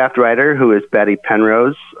 Julie Taft-Ryder, who is Betty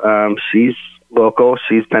Penrose, she's local.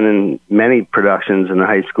 She's been in many productions in the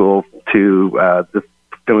high school to the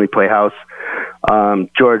Findlay Playhouse.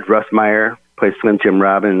 George Russmeyer plays Slim Jim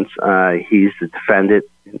Robbins. He's the defendant.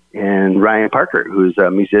 And Ryan Parker, who's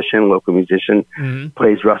a musician, local musician,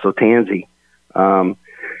 plays Russell Tansey. I'm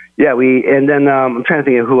trying to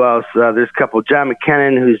think of who else. There's a couple. John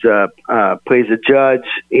McKinnon, who's plays a judge.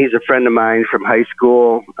 He's a friend of mine from high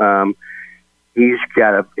school. He's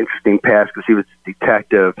got an interesting past because he was a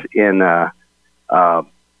detective in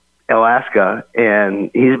Alaska, and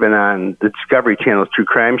he's been on the Discovery Channel's true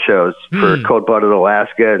crime shows for Cold Blooded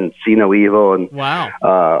Alaska and See No Evil. And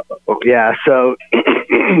wow, so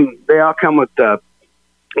they all come with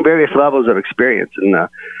various levels of experience. And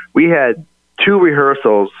we had 2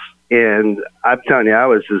 rehearsals, and I'm telling you, I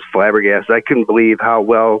was just flabbergasted. I couldn't believe how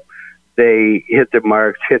well they hit their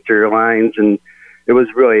marks, hit their lines, and it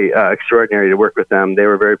was really extraordinary to work with them. They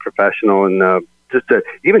were very professional, and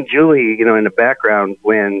even Julie, in the background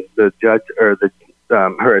when the judge or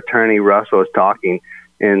her attorney Russell was talking,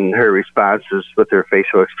 and her responses with her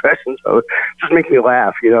facial expressions, so it just makes me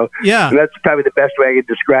laugh. Yeah, and that's probably the best way I could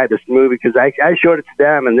describe this movie, because I showed it to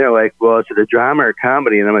them, and they're like, "Well, is it a drama or a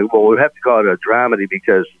comedy?" And I'm like, "Well, we have to call it a dramedy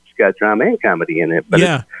because it's got drama and comedy in it." But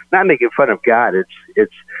it's not making fun of God;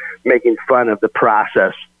 it's making fun of the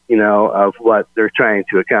process, of what they're trying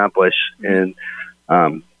to accomplish. And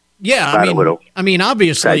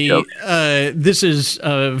obviously, this is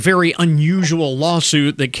a very unusual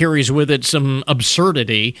lawsuit that carries with it some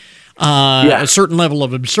absurdity, a certain level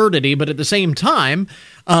of absurdity, but at the same time,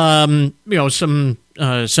 some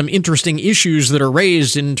interesting issues that are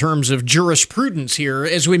raised in terms of jurisprudence here.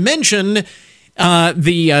 As we mentioned,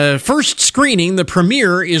 the first screening, the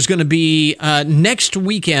premiere, is going to be next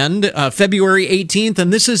weekend, February 18th,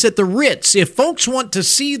 and this is at the Ritz. If folks want to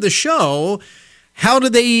see the show, how do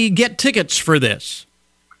they get tickets for this?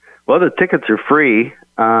 Well, the tickets are free,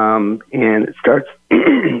 and it starts.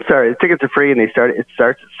 The tickets are free, and it starts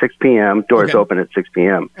at 6 p.m. Doors open at 6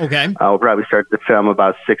 p.m. Okay. We'll probably start the film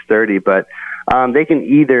about 6:30, but they can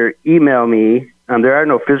either email me. There are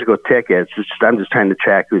no physical tickets. I'm just trying to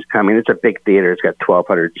track who's coming. It's a big theater. It's got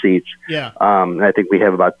 1,200 seats. Yeah. I think we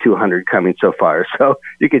have about 200 coming so far. So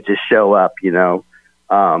you could just show up, that's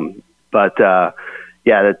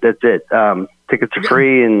it. Tickets are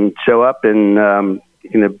free, and show up, and you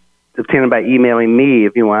can obtain them by emailing me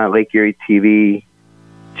if you want,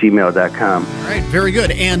 LakeErieTV@gmail.com. All right, very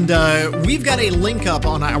good. And we've got a link up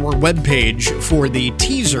on our webpage for the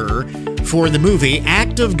teaser for the movie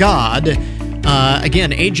Act of God.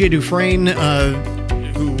 Again, A.J. duFresne,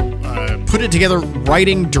 who put it together,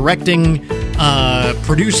 writing, directing,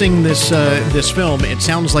 producing this film. It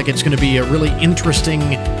sounds like it's going to be a really interesting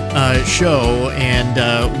show, and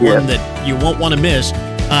one that you won't want to miss.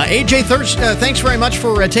 A.J., thanks very much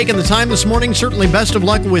for taking the time this morning. Certainly best of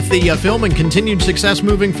luck with the film and continued success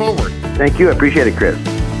moving forward. Thank you. I appreciate it, Chris.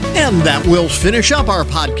 And that will finish up our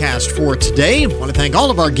podcast for today. I want to thank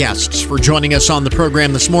all of our guests for joining us on the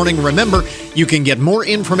program this morning. Remember, you can get more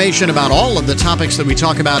information about all of the topics that we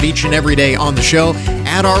talk about each and every day on the show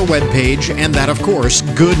at our webpage, and that, of course,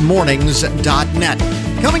 goodmornings.net.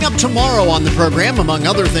 Coming up tomorrow on the program, among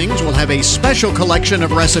other things, we'll have a special collection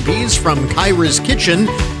of recipes from Kyra's Kitchen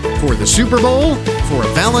for the Super Bowl, for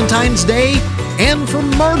Valentine's Day, and for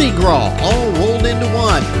Mardi Gras, all rolled into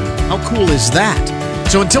one. How cool is that?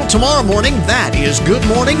 So until tomorrow morning, that is Good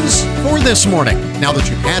Mornings for this morning. Now that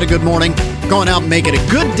you've had a good morning, go on out and make it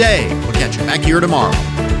a good day. We'll catch you back here tomorrow.